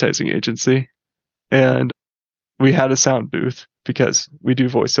an advertising agency, and we had a sound booth because we do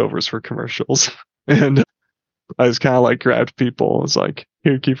voiceovers for commercials. And I just kind of like grabbed people and was like,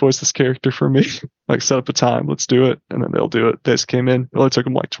 here, can you voice this character for me? Like set up a time, let's do it. And then they'll do it. They just came in. It only took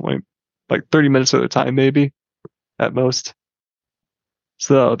them like 30 minutes at a time, maybe at most.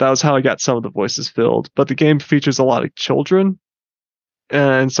 So that was how I got some of the voices filled. But the game features a lot of children.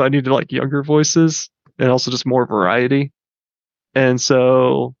 And so I needed like younger voices and also just more variety. And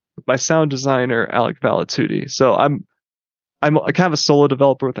so my sound designer, Alec Valatuti. So I'm a kind of a solo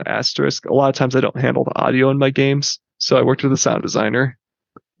developer with an asterisk. A lot of times I don't handle the audio in my games. So I worked with a sound designer,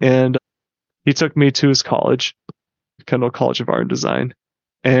 and he took me to his college, Kendall College of Art and Design.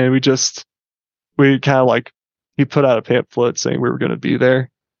 And we kind of like, he put out a pamphlet saying we were going to be there.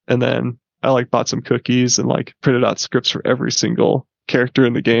 And then I like bought some cookies and like printed out scripts for every single character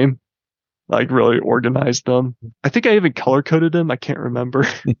in the game, like really organized them. I think I even color coded them. I can't remember.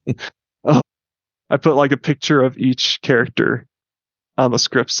 I put like a picture of each character on the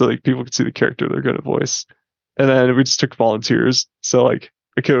script so like people could see the character they're going to voice. And then we just took volunteers. So like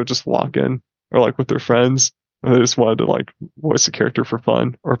a kid would just walk in or like with their friends, and they just wanted to like voice a character for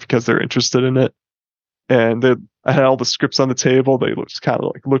fun or because they're interested in it. And I had all the scripts on the table. They just kind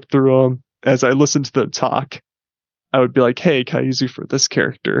of like looked through them. As I listened to them talk, I would be like, hey, can I use you for this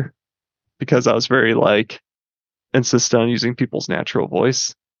character? Because I was very like insistent on using people's natural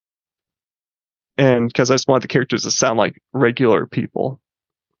voice. And because I just wanted the characters to sound like regular people.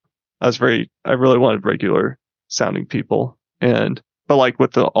 I really wanted regular sounding people, but like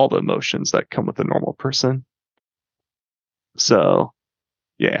with all the emotions that come with a normal person. So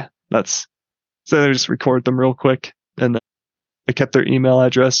yeah, so I just recorded them real quick, and I kept their email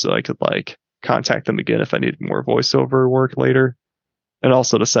address so I could like contact them again if I needed more voiceover work later, and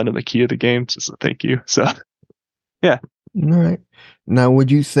also to send them a key of the game just a thank you. So yeah. All right. Now,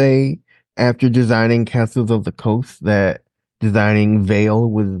 would you say after designing Castles of the Coast that designing Vale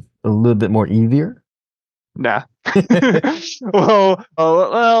was a little bit more easier? Nah. well,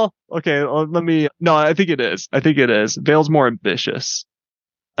 okay. No, I think it is. Vale's more ambitious.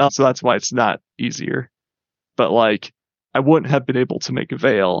 So that's why it's not easier. But like, I wouldn't have been able to make a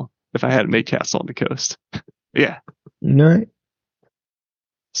Vale if I hadn't made Castle on the Coast. Yeah. All right.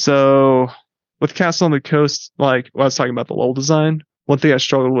 So with Castle on the Coast, like when I was talking about the level design, one thing I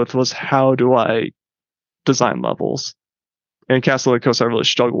struggled with was how do I design levels? And Castle on the Coast, I really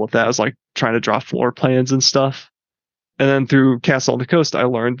struggled with that. I was like trying to draw floor plans and stuff. And then through Castle on the Coast, I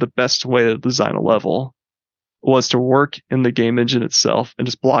learned the best way to design a level was to work in the game engine itself and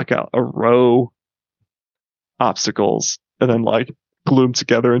just block out a row obstacles and then like glue them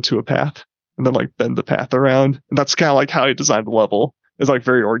together into a path and then like bend the path around. And that's kind of like how I designed the level. It's like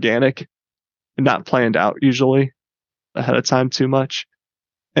very organic and not planned out usually ahead of time too much.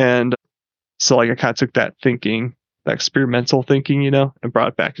 And so like I kind of took that thinking, that experimental thinking, and brought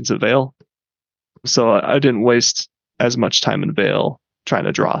it back into Vale. So I didn't waste as much time in Vale trying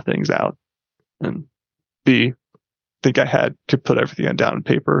to draw things out, and think I could put everything down on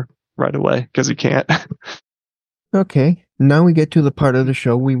paper right away because you can't. Okay. Now we get to the part of the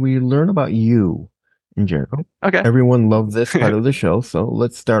show where we learn about you. in general. Okay. Everyone loves this part of the show, so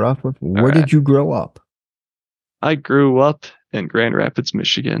let's start off with All where right. did you grow up? I grew up in Grand Rapids,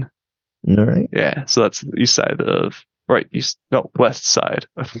 Michigan. All right. Yeah, so that's the east side of west side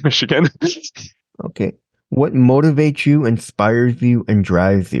of Michigan. Okay. What motivates you, inspires you, and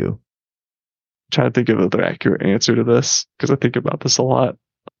drives you? Trying to think of the accurate answer to this because I think about this a lot.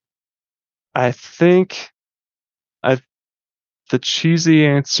 I think I the cheesy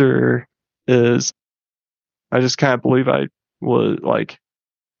answer is I just kind of believe I was like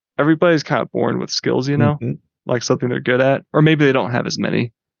everybody's kind of born with skills, Mhm. like something they're good at, or maybe they don't have as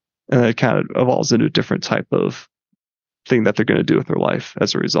many, and it kind of evolves into a different type of thing that they're going to do with their life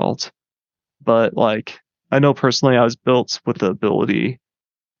as a result. But like I know personally, I was built with the ability,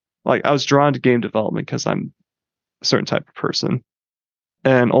 like I was drawn to game development because I'm a certain type of person,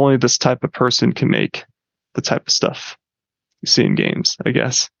 and only this type of person can make the type of stuff you see in games, I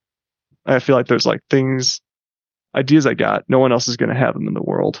guess. I feel like there's like ideas I got, no one else is going to have them in the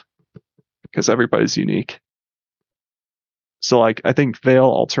world because everybody's unique. So like I think Veil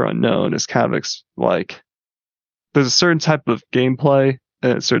Alter Unknown is kind of like there's a certain type of gameplay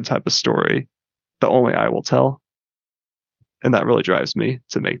and a certain type of story that only I will tell, and that really drives me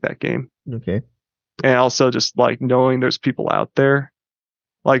to make that game. Okay. And also just like knowing there's people out there.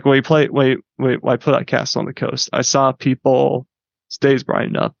 Like when I put out Castle on the Coast, I saw people days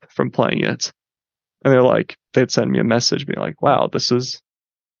brightening up from playing it, and they'd send me a message being like, "Wow, this is,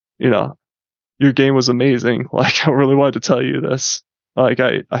 you know, your game was amazing. Like I really wanted to tell you this. Like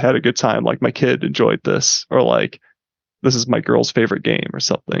I had a good time. Like my kid enjoyed this, or like this is my girl's favorite game, or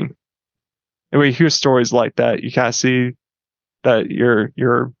something." And when you hear stories like that, you kind of see that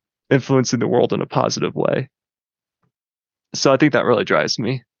you're influencing the world in a positive way. So I think that really drives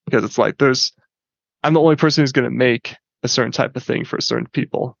me because it's like I'm the only person who's going to make a certain type of thing for certain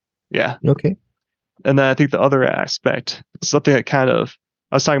people. Yeah. Okay. And then I think the other aspect, something that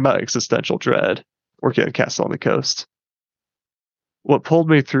I was talking about existential dread working at Castle on the Coast. What pulled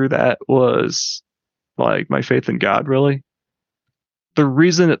me through that was like my faith in God, really. The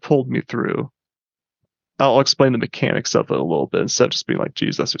reason it pulled me through, I'll explain the mechanics of it a little bit instead of just being like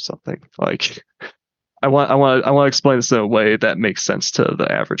Jesus or something. Like I want to explain this in a way that makes sense to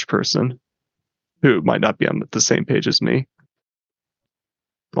the average person who might not be on the same page as me.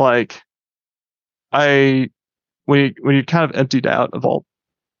 Like I when you kind of emptied out of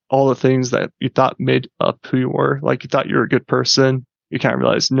all the things that you thought made up who you were, like you thought you were a good person, you kind of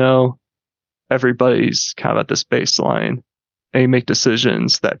realize no, everybody's kind of at this baseline, and you make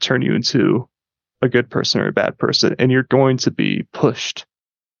decisions that turn you into a good person or a bad person, and you're going to be pushed.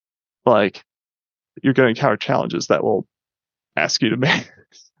 Like you're going to encounter challenges that will ask you to make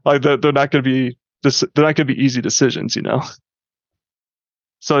like they're not going to be easy decisions,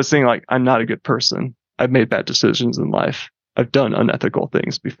 So I was saying like I'm not a good person. I've made bad decisions in life. I've done unethical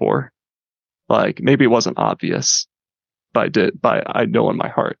things before. Like maybe it wasn't obvious, but I know in my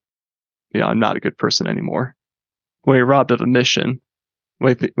heart, I'm not a good person anymore. When you're robbed of a mission,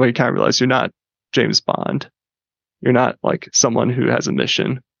 when you kind of realize you're not James Bond, you're not like someone who has a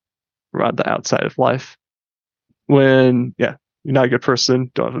mission around the outside of life. When you're not a good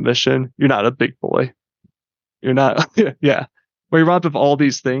person, don't have a mission, you're not a big boy. You're not yeah. When you're robbed of all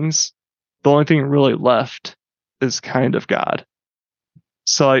these things, the only thing really left is kind of God.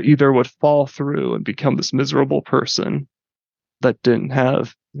 So I either would fall through and become this miserable person that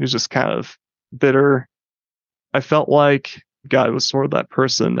who's just kind of bitter. I felt like God was sort of that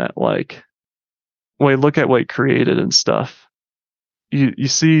person that like, when you look at what he created and stuff, you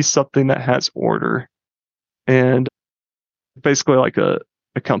see something that has order and basically like a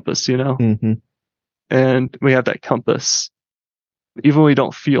compass, Mm-hmm. and we have that compass. Even when you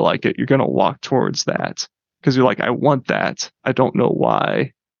don't feel like it, you're going to walk towards that because you're like, I want that. I don't know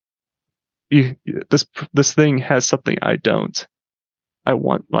why. This thing has something I don't. I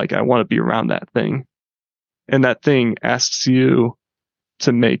want to be around that thing. And that thing asks you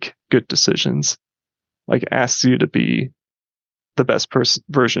to make good decisions. Like asks you to be the best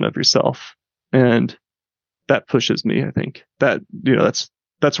version of yourself. And that pushes me, I think. That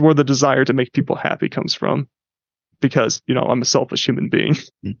that's where the desire to make people happy comes from. Because, I'm a selfish human being.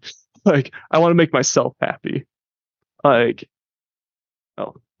 Like I want to make myself happy. Like, oh,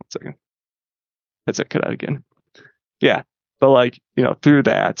 1 second. Headset cut out again. Yeah. But like, through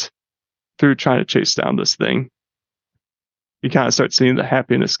trying to chase down this thing, you kind of start seeing the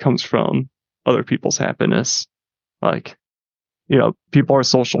happiness comes from other people's happiness. Like, people are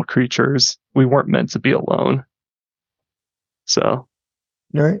social creatures. We weren't meant to be alone. So,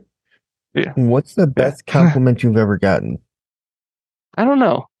 All right. yeah. What's the Yeah. best compliment you've ever gotten? I don't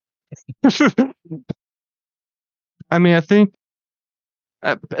know. I mean, I think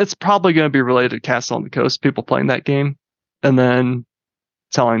it's probably going to be related to Castle on the Coast, people playing that game, and then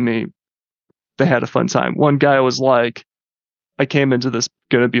telling me they had a fun time. One guy was like, I came into this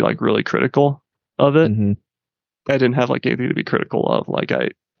going to be like really critical of it. Mm-hmm. I didn't have like anything to be critical of. Like I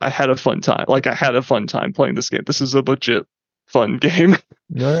had a fun time. Like I had a fun time playing this game. This is a legit fun game.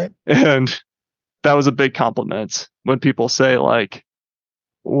 All right. And that was a big compliment when people say like,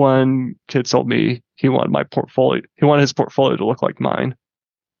 one kid told me he wanted his portfolio to look like mine,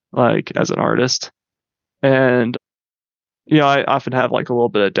 like as an artist. And I often have like a little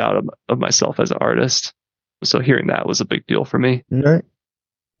bit of doubt of myself as an artist. So hearing that was a big deal for me. All right.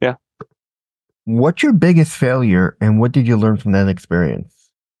 Yeah. What's your biggest failure and what did you learn from that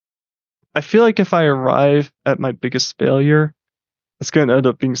experience? I feel like if I arrive at my biggest failure, it's going to end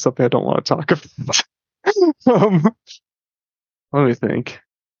up being something I don't want to talk about. Let me think.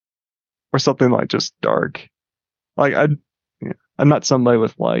 Or something like just dark. Like I'm not somebody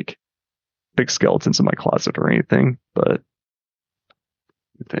with like big skeletons in my closet or anything, but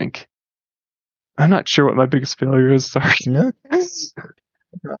I think I'm not sure what my biggest failure is. Sorry. No.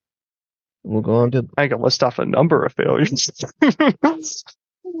 We'll go on to. I can list off a number of failures.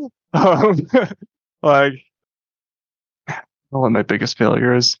 um, like, I don't know what my biggest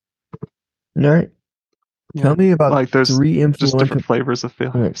failure is. All right. Tell me about like there's three just influential. different flavors of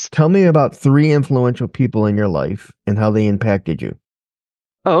failures. Right. Tell me about three influential people in your life and how they impacted you.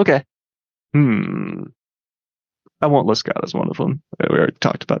 Oh, okay. I won't list God as one of them. We already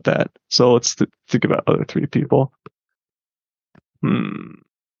talked about that. So let's think about other three people.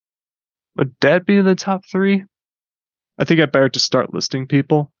 Would that be the top three? I think I better just start listing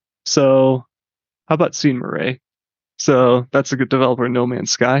people. So how about Sean Murray? So that's a good developer in No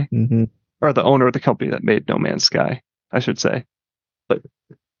Man's Sky. Mm-hmm. Or the owner of the company that made No Man's Sky, I should say. But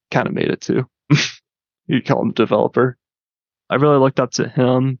kind of made it too. You call him a developer. I really looked up to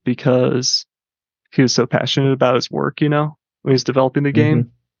him because he was so passionate about his work, when he's developing the game.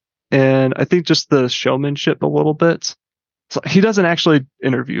 Mm-hmm. And I think just the showmanship a little bit. So he doesn't actually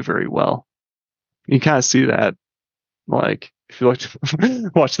interview very well. You kind of see that, like, if you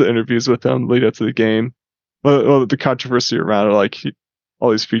watch the interviews with him lead up to the game. Well, the controversy around it, like, all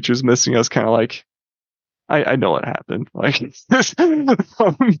these features missing, I was kind of like, I know what happened. Like,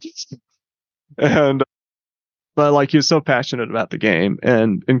 but like, he was so passionate about the game,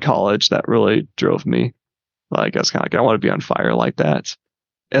 and in college, that really drove me. Like, I was kind of like, I want to be on fire like that.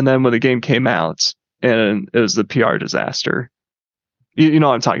 And then when the game came out, and it was the PR disaster, you know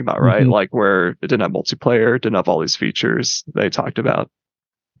what I'm talking about, right? Mm-hmm. Like, where it didn't have multiplayer, didn't have all these features they talked about.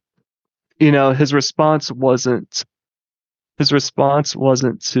 His response wasn't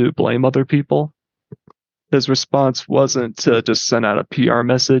to blame other people. His response wasn't to just send out a PR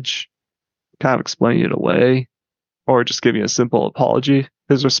message, kind of explaining it away, or just giving a simple apology.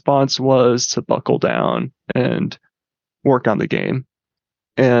 His response was to buckle down and work on the game.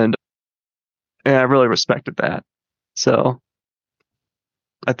 And I really respected that. So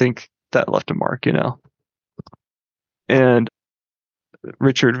I think that left a mark, And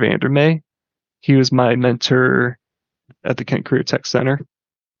Richard Vandermeer, he was my mentor at the Kent Career Tech Center.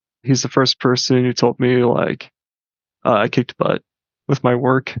 He's the first person who told me, like, I kicked butt with my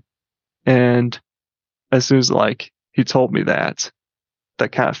work. And as soon as, like, he told me that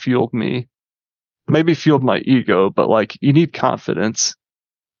kind of fueled me. Maybe fueled my ego, but, like, you need confidence.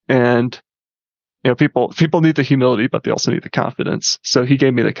 And, people need the humility, but they also need the confidence. So he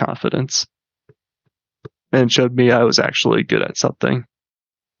gave me the confidence and showed me I was actually good at something.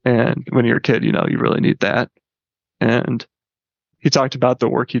 And when you're a kid, you really need that. And he talked about the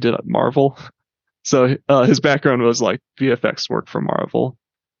work he did at Marvel. So his background was like VFX work for Marvel.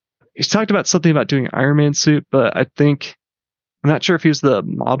 He talked about something about doing an Iron Man suit, but I'm not sure if he was the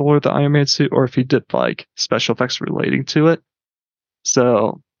model of the Iron Man suit or if he did like special effects relating to it.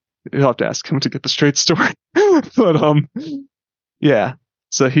 So you'll have to ask him to get the straight story. But yeah.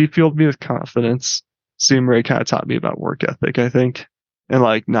 So he fueled me with confidence. Sean Murray kind of taught me about work ethic, I think, and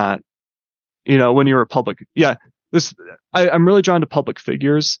like not, when you're a public, yeah. I'm really drawn to public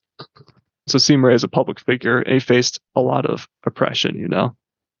figures. So Sean Murray is a public figure, and he faced a lot of oppression,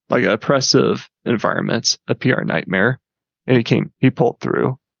 like an oppressive environment, a PR nightmare, and he pulled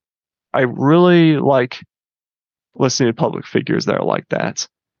through. I really like listening to public figures that are like that,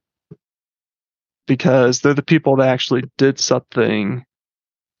 because they're the people that actually did something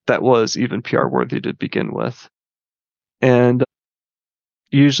that was even PR worthy to begin with. And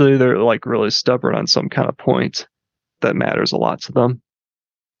usually they're like really stubborn on some kind of point that matters a lot to them.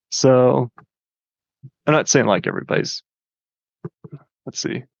 So I'm not saying like everybody's, let's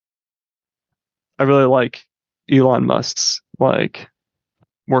see. I really like, Elon Musk's like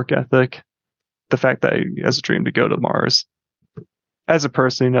work ethic, the fact that he has a dream to go to Mars. As a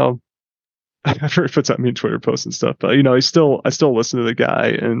person, you know, I've heard he puts out mean Twitter posts and stuff, but you know, I still listen to the guy,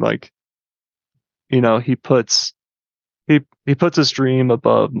 and like, you know, he puts his dream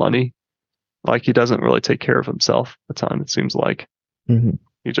above money. Like, he doesn't really take care of himself a ton, it seems like. Mhm.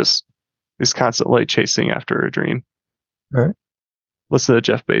 He's constantly chasing after a dream. All right. Listened to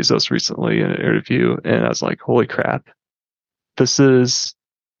Jeff Bezos recently in an interview, and I was like, holy crap. This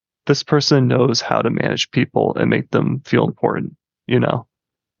person knows how to manage people and make them feel important, you know,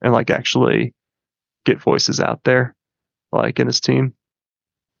 and like actually get voices out there, like in his team.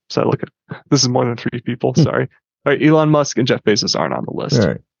 So I look at, this is more than 3 people. Sorry. All right, Elon Musk and Jeff Bezos aren't on the list. All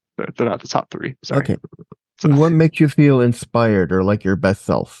right. They're not the top 3. Sorry. Okay. So What makes you feel inspired or like your best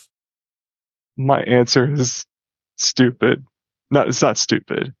self? my answer is stupid. No, it's not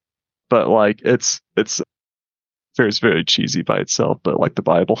stupid, but like it's very cheesy by itself, but like the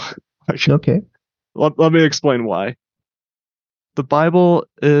Bible. Like, Okay. let me explain why. The Bible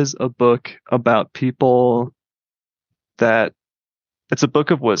is a book about people that it's a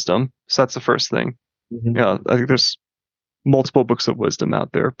book of wisdom. So that's the first thing. Mhm. You know, I think there's multiple books of wisdom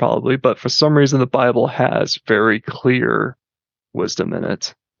out there probably, but for some reason the Bible has very clear wisdom in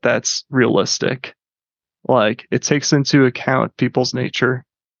it that's realistic. Like, it takes into account people's nature,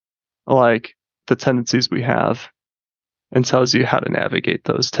 like the tendencies we have, and tells you how to navigate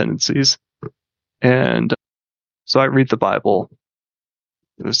those tendencies. And so I read the Bible.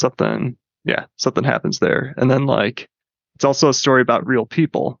 There's something happens there. And then like, it's also a story about real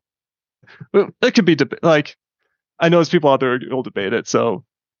people. It could be like, I know there's people out there who will debate it, so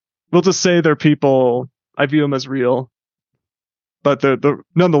we'll just say they're people. I view them as real, but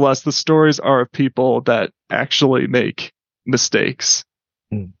nonetheless, the stories are of people that actually make mistakes.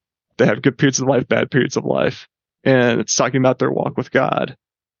 Mm. They have good periods of life, bad periods of life, and it's talking about their walk with God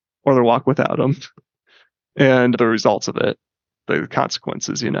or their walk without Him, and the results of it, the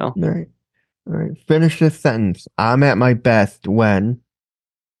consequences. You know. All right. All right. Finish this sentence. I'm at my best when.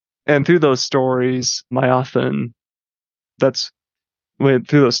 And through those stories, through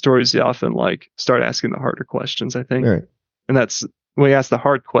those stories, you often like start asking the harder questions, I think. All right. And that's when you ask the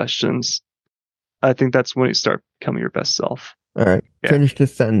hard questions, I think that's when you start becoming your best self. All right. Yeah. Finish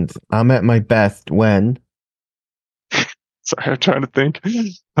this sentence. I'm at my best when. Sorry, I'm trying to think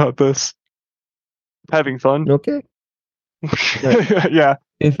about this. Having fun. Okay. Yeah.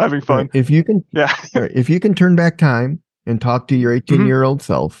 Having fun. If you can, Yeah. if you can turn back time and talk to your 18-year-old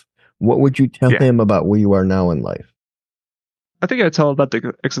self, what would you tell him about where you are now in life? I think I'd tell him about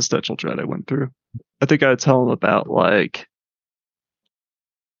the existential dread I went through. I think I'd tell him about like,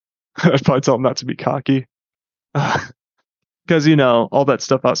 I'd probably tell him not to be cocky. Because, you know, all that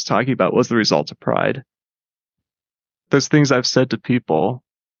stuff I was talking about was the result of pride. There's things I've said to people,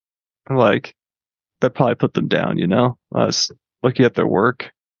 like, that probably put them down, you know? I was looking at their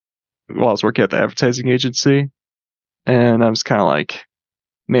work while I was working at the advertising agency, and I was kind of like,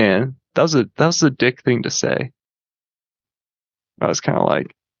 man, that was a dick thing to say. I was kind of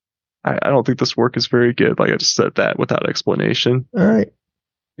like, I don't think this work is very good. Like, I just said that without explanation. All right.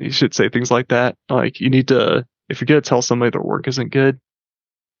 You should say things like that. Like, you need to, if you're going to tell somebody their work isn't good,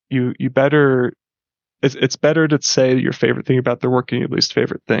 you better, it's better to say your favorite thing about their work and your least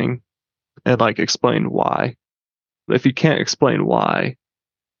favorite thing, and like explain why. If you can't explain why,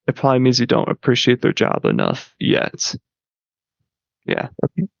 it probably means you don't appreciate their job enough yet. Yeah.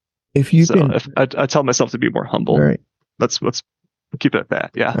 If you can, I tell myself to be more humble. all right. Let's keep it at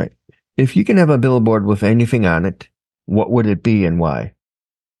that. Yeah. All right. If you can have a billboard with anything on it, what would it be and why?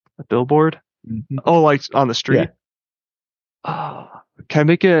 A billboard? Mm-hmm. Oh, like on the street? Yeah. Can I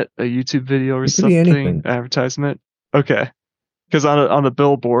make it a YouTube video or It could be something? anything. Advertisement? Okay. Because on the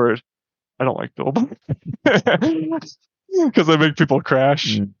billboard, I don't like billboards. Because they make people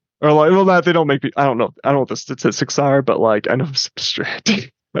crash. Mm. Or like, well, they don't make me. I don't know what the statistics are, but like, I know I'm distracting.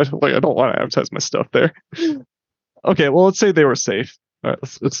 I don't want to advertise my stuff there. Okay, well, let's say they were safe. All right,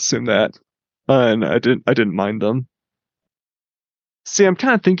 let's assume that. And I didn't mind them. See, I'm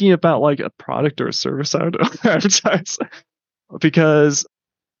kind of thinking about like a product or a service I would advertise, because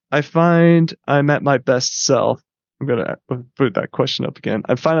I find I'm at my best self. I'm gonna put that question up again.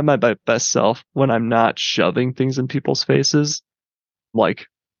 I find I'm at my best self when I'm not shoving things in people's faces, like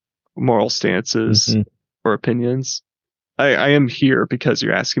moral stances or opinions. I am here because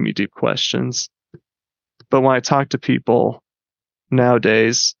you're asking me deep questions. But when I talk to people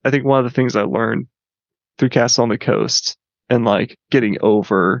nowadays, I think one of the things I learned through Castle on the Coast and like getting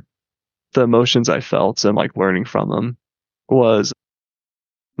over the emotions I felt and like learning from them was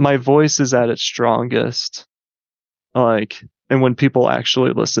my voice is at its strongest Like, and when people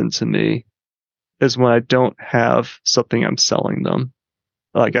actually listen to me is when I don't have something I'm selling them.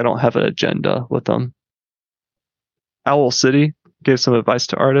 Like, I don't have an agenda with them. Owl City gave some advice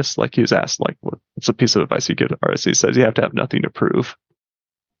to artists. Like, he was asked, like, what's a piece of advice you give to artists? He says you have to have nothing to prove.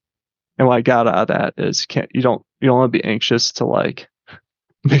 And what I got out of that is you don't want to be anxious to like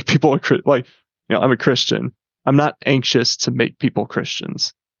make people like, I'm a Christian. I'm not anxious to make people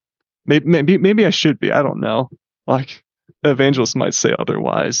Christians. Maybe I should be. I don't know. Like, evangelists might say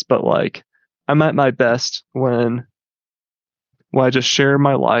otherwise, but like, I'm at my best when I just share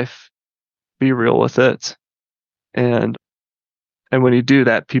my life, be real with it, and when you do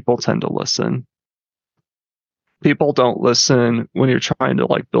that, people tend to listen. People don't listen when you're trying to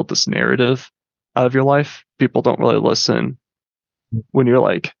like build this narrative out of your life. People don't really listen when you're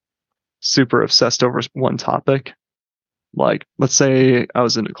like super obsessed over one topic. Like, let's say I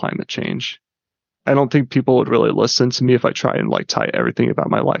was into climate change. I don't think people would really listen to me if I try and like tie everything about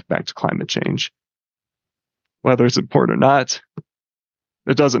my life back to climate change. Whether it's important or not,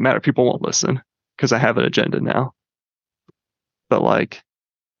 it doesn't matter. People won't listen because I have an agenda now. But like,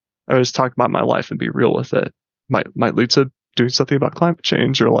 I just talk about my life and be real with it. Might lead to doing something about climate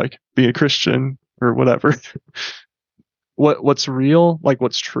change or like being a Christian or whatever. What's real, like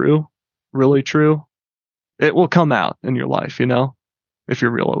what's true, really true, it will come out in your life, if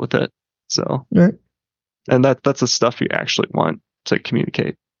you're real with it. So, Right. And that's the stuff you actually want to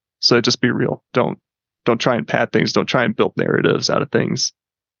communicate. So just be real. Don't try and pad things. Don't try and build narratives out of things.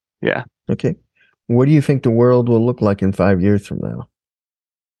 Yeah. Okay. What do you think the world will look like in 5 years from now?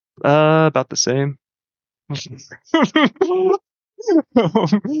 About the same. All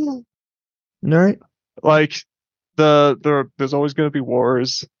right. Like there's always going to be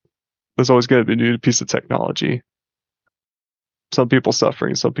wars. There's always going to be a new piece of technology. Some people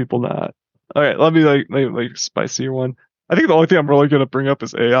suffering, some people not. All right, let me like spicier one. I think the only thing I'm really going to bring up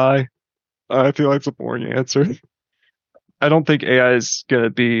is AI. I feel like it's a boring answer. I don't think AI is going to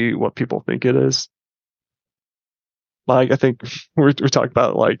be what people think it is. Like, I think we're talking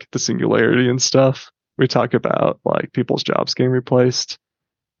about like the singularity and stuff. We talk about like people's jobs getting replaced.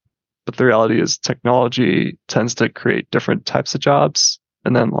 But the reality is technology tends to create different types of jobs.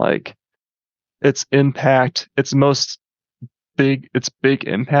 And then like its impact, its big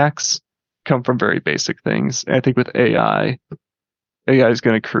impacts come from very basic things. And I think with AI is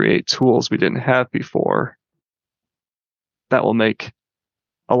going to create tools we didn't have before that will make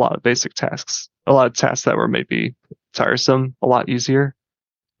a lot of basic tasks, a lot of tasks that were maybe tiresome, a lot easier,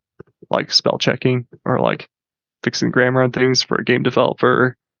 like spell checking or like fixing grammar on things for a game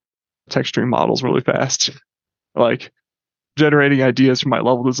developer, texturing models really fast, like generating ideas for my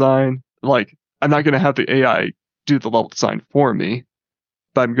level design. Like, I'm not going to have the AI do the level design for me,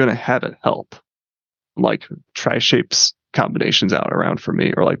 but I'm going to have it help, like try shapes combinations out around for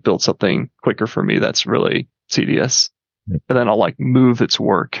me, or like build something quicker for me that's really tedious. And then I'll like move its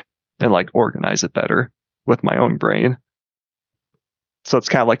work and like organize it better with my own brain. So it's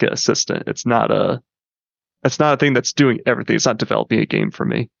kind of like an assistant. It's not a thing that's doing everything. It's not developing a game for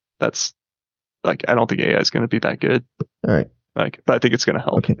me. That's like, I don't think AI is going to be that good. All right. Like, but I think it's going to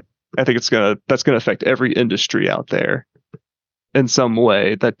help. Okay. I think that's going to affect every industry out there in some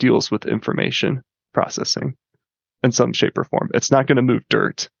way that deals with information processing in some shape or form. It's not going to move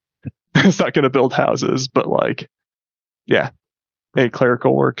dirt. It's not going to build houses, but like, yeah, any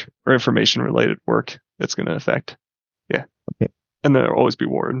clerical work or information related work, it's going to affect. Yeah. Okay. And then there'll always be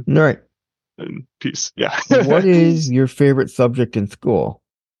war All right. and peace. Yeah. What is your favorite subject in school?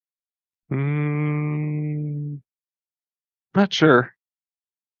 Not sure.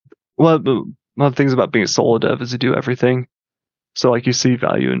 Well, one of the things about being a solo dev is you do everything. So like you see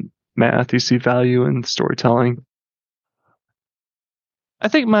value in math, you see value in storytelling. I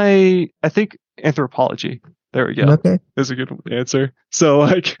think anthropology. There we go. Okay. That's a good answer. So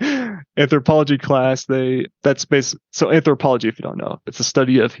like anthropology class, so anthropology, if you don't know, it's a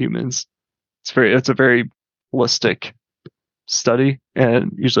study of humans. It's a very holistic study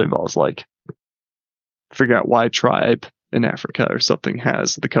and usually involves like figuring out why tribe in Africa or something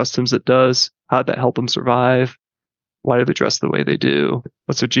has the customs it does, how'd that help them survive, why do they dress the way they do,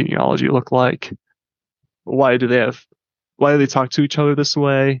 what's their genealogy look like, why do they talk to each other this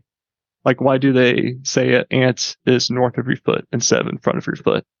way, like why do they say an ant is north of your foot instead of in front of your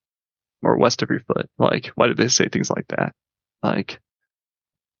foot or west of your foot, like why do they say things like that, like,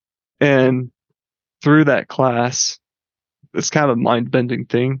 and through that class it's kind of a mind-bending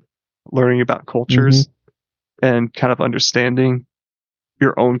thing, learning about cultures and kind of understanding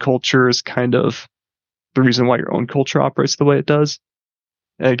your own culture is kind of the reason why your own culture operates the way it does.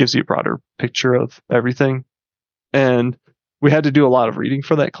 And it gives you a broader picture of everything. And we had to do a lot of reading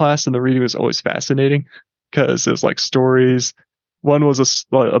for that class, and the reading was always fascinating because it was like stories. One was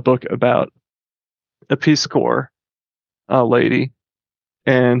a book about a Peace Corps lady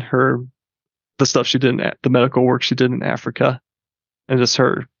and the stuff she did the medical work she did in Africa, and just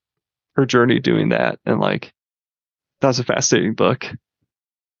her journey doing that. And like, that was a fascinating book.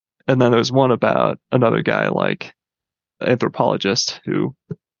 And then there's one about another guy, like anthropologist who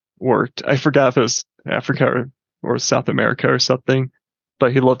worked, I forgot if it was Africa or South America or something,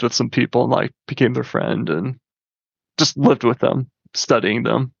 but he lived with some people and like became their friend and just lived with them, studying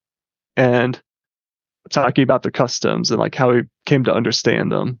them and talking about their customs and like how he came to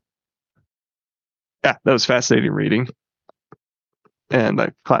understand them. Yeah, that was fascinating reading. And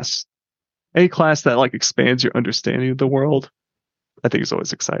that class, any class that like expands your understanding of the world, I think is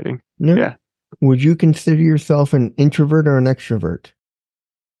always exciting. Yeah. Would you consider yourself an introvert or an extrovert?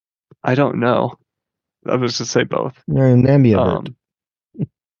 I don't know. I was just say both. You're an ambivert.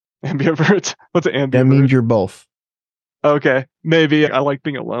 Ambivert? What's an ambivert? That means you're both. Okay. Maybe I like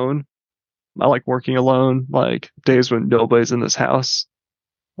being alone. I like working alone, like days when nobody's in this house.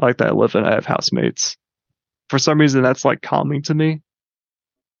 I like that I live and I have housemates. For some reason, that's like calming to me.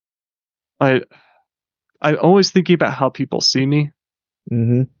 I'm always thinking about how people see me.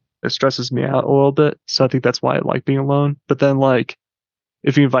 Mm-hmm. It stresses me out a little bit. So I think that's why I like being alone. But then like,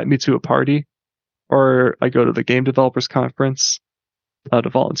 if you invite me to a party or I go to the game developers conference to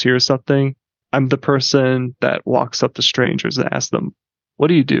volunteer or something, I'm the person that walks up to strangers and asks them, what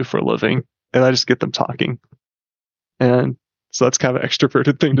do you do for a living? And I just get them talking. And so that's kind of an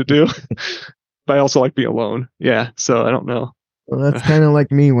extroverted thing to do. But I also like being alone. Yeah. So I don't know. Well, that's kind of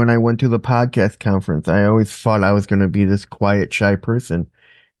like me when I went to the podcast conference. I always thought I was going to be this quiet, shy person.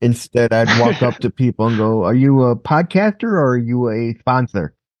 Instead, I'd walk up to people and go, are you a podcaster or are you a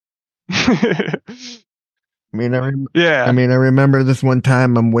sponsor? I remember this one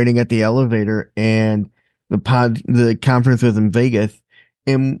time I'm waiting at the elevator and the conference was in Vegas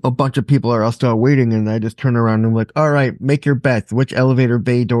and a bunch of people are all still waiting, and I just turn around and I'm like, all right, make your bets. Which elevator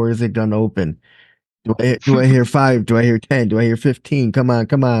bay door is it gonna open? Do I hear 5? Do I hear 10? Do I hear 15? Come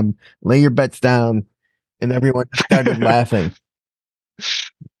on. Lay your bets down. And everyone started laughing.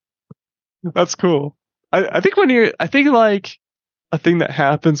 That's cool. I think like a thing that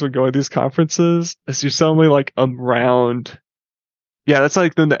happens when going to these conferences is you're suddenly like around. Yeah, that's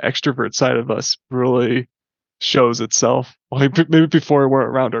like then the extrovert side of us really shows itself. Like maybe before we're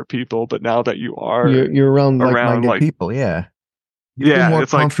around our people, but now that you're around like-minded people, yeah. You're more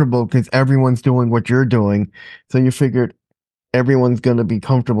comfortable because everyone's doing what you're doing. So you figured everyone's going to be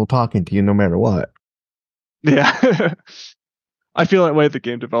comfortable talking to you no matter what. Yeah. I feel that way at the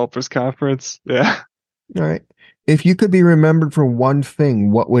Game Developers Conference. Yeah. All right. If you could be remembered for one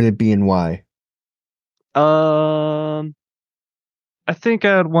thing, what would it be and why? I think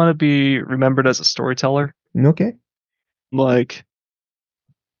I'd want to be remembered as a storyteller. Okay. Like,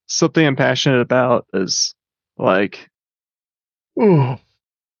 something I'm passionate about is like, I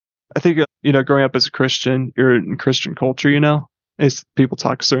think, growing up as a Christian, you're in Christian culture, is people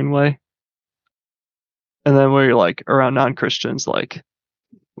talk a certain way. And then when you're like around non-Christians, like,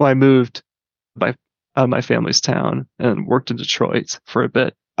 I moved out of my family's town and worked in Detroit for a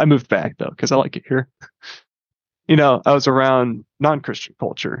bit. I moved back though, because I like it here. I was around non-Christian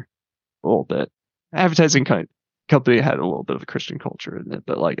culture a little bit. Advertising company had a little bit of a Christian culture in it,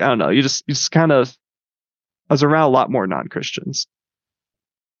 but like, I don't know, you just kind of, I was around a lot more non-Christians.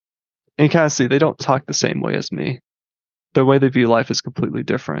 And you kind of see they don't talk the same way as me. The way they view life is completely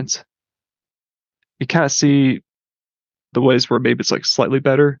different. You kind of see the ways where maybe it's like slightly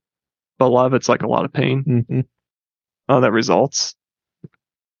better, but a lot of it's like a lot of pain that results.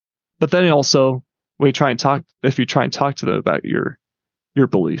 But then also, when you try and talk to them about your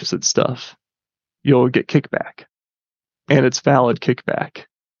beliefs and stuff, you'll get kickback. And it's valid kickback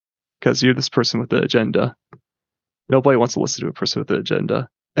because you're this person with the agenda. Nobody wants to listen to a person with an agenda,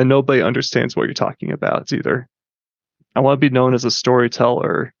 and nobody understands what you're talking about either. I want to be known as a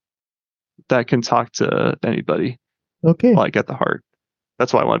storyteller that can talk to anybody. Okay. Like at the heart.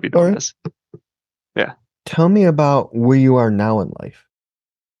 That's what I want to be known as. Yeah. Tell me about where you are now in life.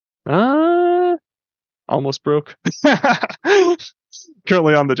 Almost broke.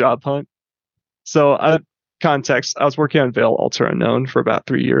 Currently on the job hunt. So context, I was working on Veil Alter Unknown for about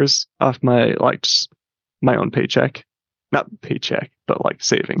 3 years off my my own paycheck. Not paycheck, but like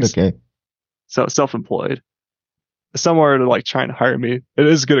savings. Okay. So self-employed. Somewhere to like trying to hire me. It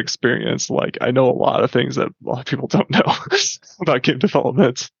is a good experience. Like I know a lot of things that a lot of people don't know about game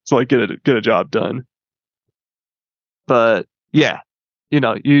development. So like get a job done. But yeah,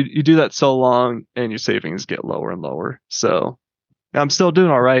 you do that so long and your savings get lower and lower. So I'm still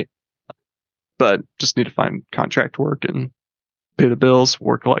doing all right, but just need to find contract work and pay the bills,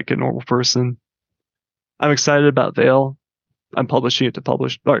 work like a normal person. I'm excited about Veil. I'm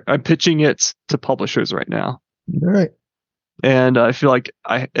I'm pitching it to publishers right now. All right. And I feel like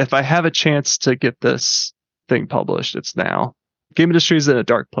if I have a chance to get this thing published, it's now. Game industry is in a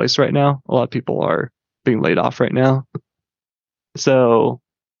dark place right now. A lot of people are being laid off right now. So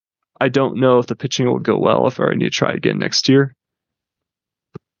I don't know if the pitching will go well if I need to try again next year.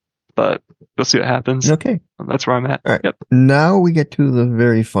 But we'll see what happens. Okay. That's where I'm at. All right. Yep. Now we get to the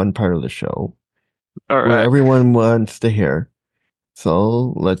very fun part of the show. All right. Where everyone wants to hear.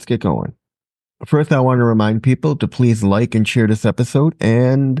 So let's get going. First, I want to remind people to please like and share this episode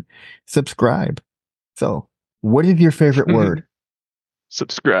and subscribe. So, what is your favorite word?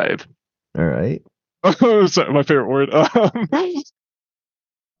 Subscribe. All right. Oh, sorry, my favorite word.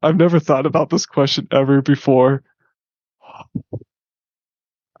 I've never thought about this question ever before.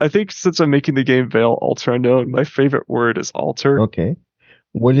 I think since I'm making the game Veil Ultra Unknown, my favorite word is alter. Okay.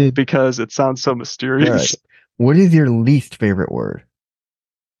 Because it sounds so mysterious. All right. What is your least favorite word?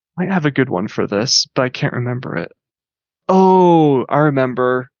 I have a good one for this, but I can't remember it. Oh, I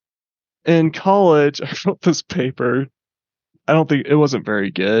remember. In college, I wrote this paper. I don't think it wasn't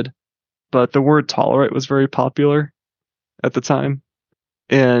very good, but the word tolerate was very popular at the time.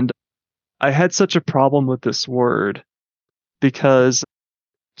 And I had such a problem with this word because,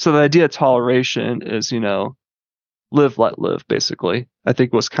 so the idea of toleration is, live, let live, basically. I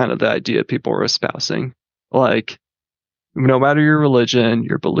think was kind of the idea people were espousing. Like, no matter your religion,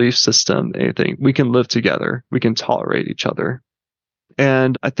 your belief system, anything, we can live together. We can tolerate each other.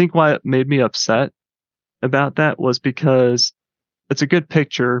 And I think why it made me upset about that was because it's a good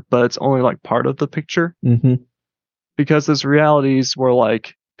picture, but it's only like part of the picture. Mm-hmm. Because there's realities where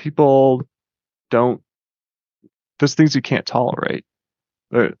like people don't, there's things you can't tolerate.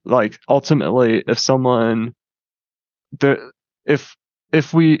 Like ultimately, if someone, if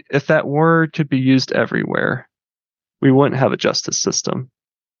that word could be used everywhere, we wouldn't have a justice system.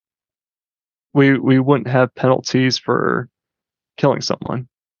 We wouldn't have penalties for killing someone.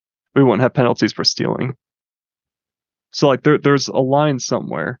 We wouldn't have penalties for stealing. So like there's a line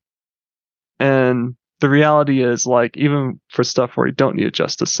somewhere. And the reality is like even for stuff where you don't need a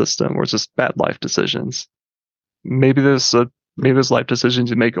justice system, where it's just bad life decisions. Maybe there's life decisions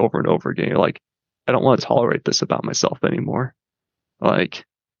you make over and over again. You're like, I don't want to tolerate this about myself anymore. Like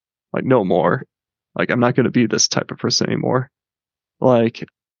no more. Like, I'm not going to be this type of person anymore. Like,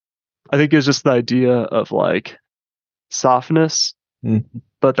 I think it's just the idea of like softness,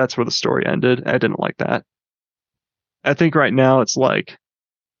 but that's where the story ended. I didn't like that. I think right now it's like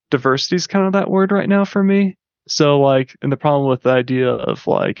diversity is kind of that word right now for me. So like, and the problem with the idea of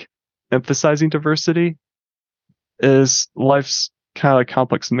like emphasizing diversity is life's kind of a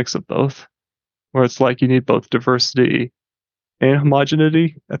complex mix of both, where it's like you need both diversity and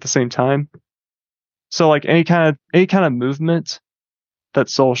homogeneity at the same time. So like any kind of movement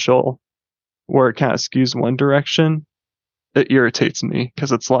that's social, where it kind of skews one direction, it irritates me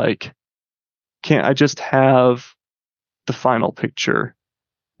because it's like, can't I just have the final picture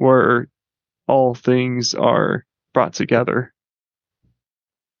where all things are brought together?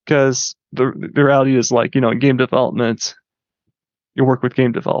 Because the reality is like, in game development, you work with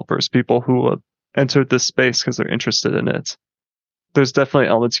game developers, people who have entered this space because they're interested in it. There's definitely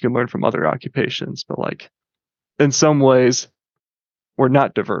elements you can learn from other occupations, but like in some ways we're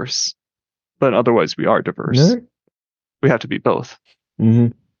not diverse, but in other ways we are diverse. No? We have to be both.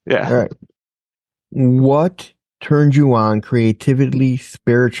 Mm-hmm. Yeah. All right. What turned you on creatively,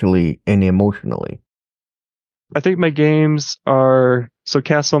 spiritually, and emotionally? I think my games are, so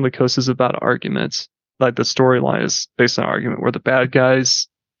Castle on the Coast is about arguments. Like the storyline is based on argument where the bad guys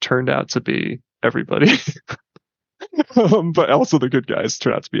turned out to be everybody. But also the good guys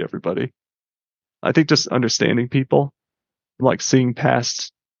turn out to be everybody. I think just understanding people, like seeing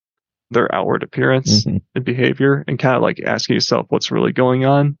past their outward appearance and behavior and kind of like asking yourself what's really going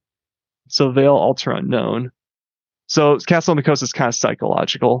on. So Veil Ultra Unknown. So Castle on the Coast is kind of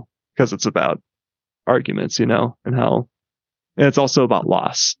psychological because it's about arguments, and how, and it's also about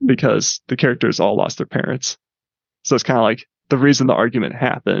loss because the characters all lost their parents. So it's kind of like the reason the argument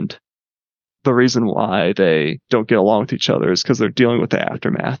happened, the reason why they don't get along with each other is because they're dealing with the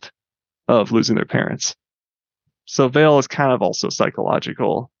aftermath of losing their parents. So Veil is kind of also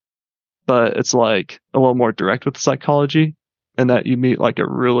psychological, but it's like a little more direct with the psychology, and that you meet like a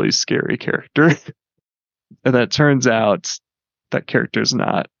really scary character. And then it turns out that character's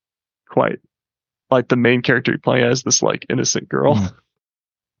not quite like the main character you play as, this like innocent girl.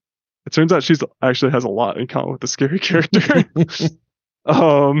 It turns out she's actually has a lot in common with the scary character.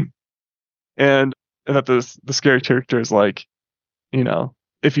 um, and that the scary character is like,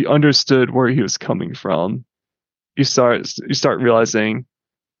 if you understood where he was coming from, you start realizing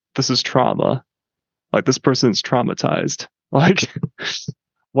this is trauma. Like this person's traumatized. Like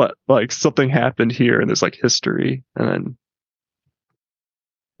like something happened here, and there's like history, and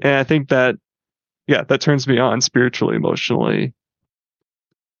I think that that turns me on spiritually, emotionally.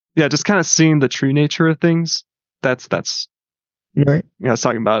 Yeah, just kind of seeing the true nature of things. That's Right. I was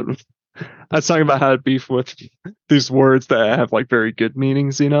talking about how to beef with these words that have like very good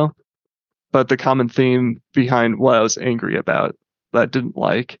meanings, But the common theme behind what I was angry about that I didn't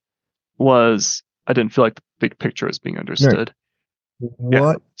like was I didn't feel like the big picture was being understood. What?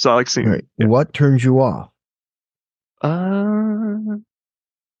 Yeah. So I like seeing. Right. Yeah. What turns you off? I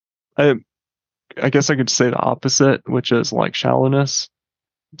guess I could say the opposite, which is like shallowness.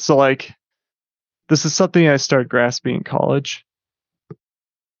 So like, this is something I started grasping in college.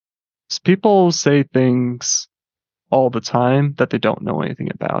 So people say things all the time that they don't know anything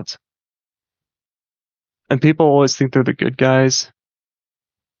about. And people always think they're the good guys.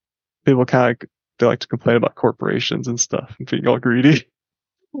 People they like to complain about corporations and stuff and being all greedy.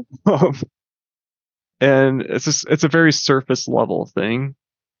 And it's a very surface level thing.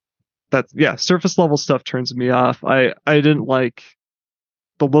 Surface level stuff turns me off. I didn't like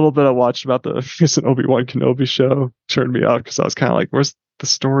the little bit I watched about the recent Obi-Wan Kenobi show turned me off because I was kind of like, where's the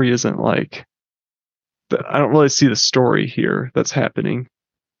story? Isn't like, I don't really see the story here that's happening.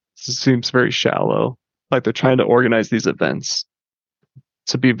 It seems very shallow. Like they're trying to organize these events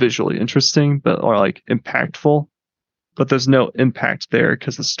to be visually interesting, but or like impactful. But there's no impact there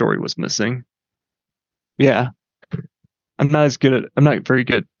because the story was missing. Yeah, I'm not very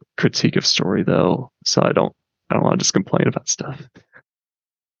good critique of story though, so I don't want to just complain about stuff.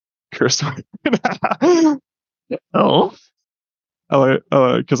 Curse word. Oh,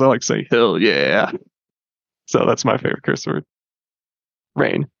 because I like saying hell yeah. So that's my favorite curse word.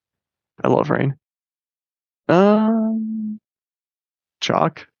 Rain. I love rain.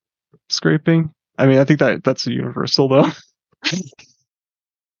 Chalk scraping. I mean, I think that's a universal though.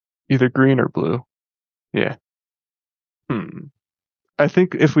 Either green or blue. Yeah. I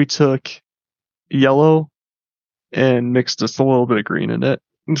think if we took yellow and mixed just a little bit of green in it,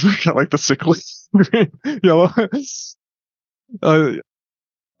 kind of like the sickly green, yellow.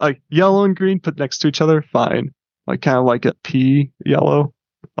 Like yellow and green put next to each other, fine. Like kind of like a pea yellow.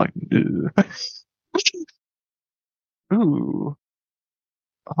 Like, ooh.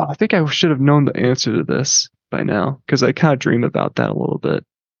 Oh, I think I should have known the answer to this by now because I kind of dream about that a little bit.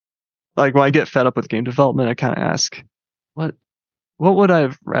 Like when I get fed up with game development, I kind of ask, what would I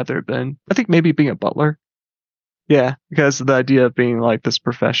have rather been? I think maybe being a butler. Yeah, because the idea of being like this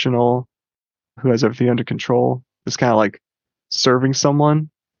professional who has everything under control is kind of like serving someone.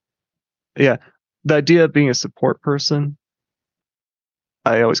 Yeah, the idea of being a support person,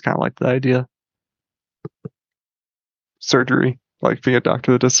 I always kind of liked the idea. Surgery, like being a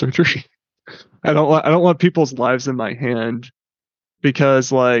doctor that does surgery. I don't want people's lives in my hand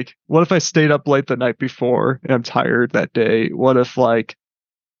because like, what if I stayed up late the night before and I'm tired that day? What if I'm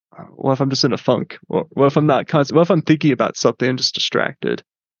just in a funk? What if I'm not constant? What if I'm thinking about something and just distracted?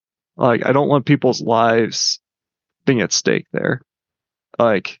 Like, I don't want people's lives being at stake there.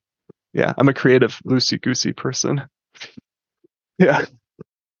 Like, yeah, I'm a creative, loosey-goosey person. Yeah.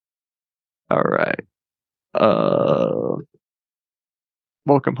 All right.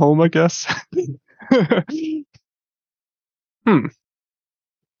 Welcome home, I guess.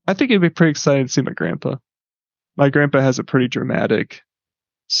 I think it'd be pretty exciting to see my grandpa. My grandpa has a pretty dramatic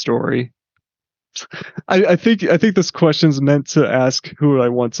story. I think this question's meant to ask who I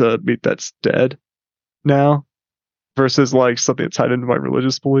want to meet that's dead now versus like something that's tied into my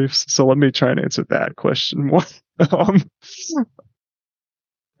religious beliefs. So let me try and answer that question more.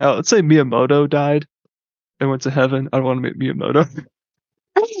 Let's say Miyamoto died and went to heaven. I want to meet Miyamoto.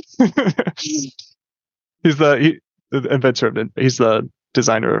 He's the inventor of it. He's the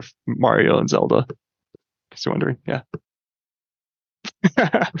designer of Mario and Zelda. If you're wondering, yeah.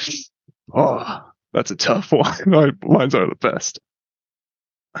 Oh, that's a tough one. Mines are the best.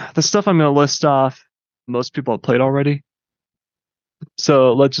 The stuff I'm going to list off, most people have played already.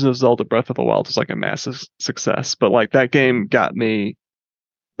 So Legend of Zelda Breath of the Wild was like a massive success, but like that game kind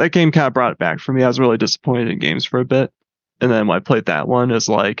of brought it back for me. I was really disappointed in games for a bit. And then when I played that one, it's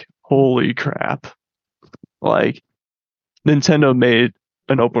like, holy crap. Like, Nintendo made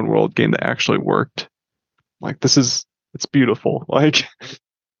an open world game that actually worked. Like, it's beautiful. Like,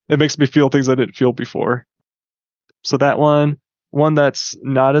 it makes me feel things I didn't feel before. So that one, one that's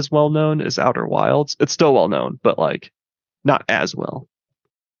not as well known is Outer Wilds. It's still well known, but like not as well.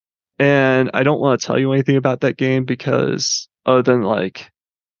 And I don't want to tell you anything about that game because other than like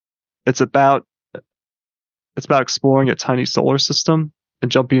it's about exploring a tiny solar system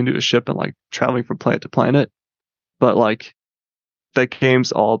and jumping into a ship and like traveling from planet to planet. But like that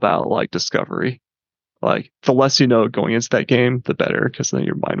game's all about like discovery. Like the less you know going into that game, the better, because then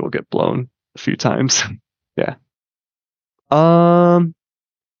your mind will get blown a few times. Yeah. I'll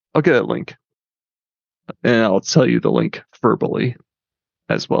get a link and I'll tell you the link verbally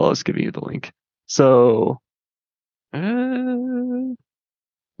as well as giving you the link. So, all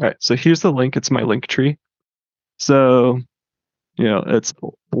right. So here's the link. It's my link tree. So, it's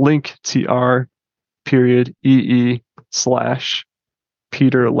linktr period /.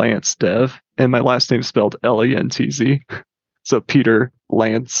 Peter Lance Dev, and my last name spelled Lentz. So Peter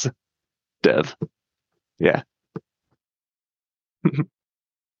Lance Dev. Yeah.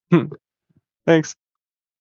 Thanks.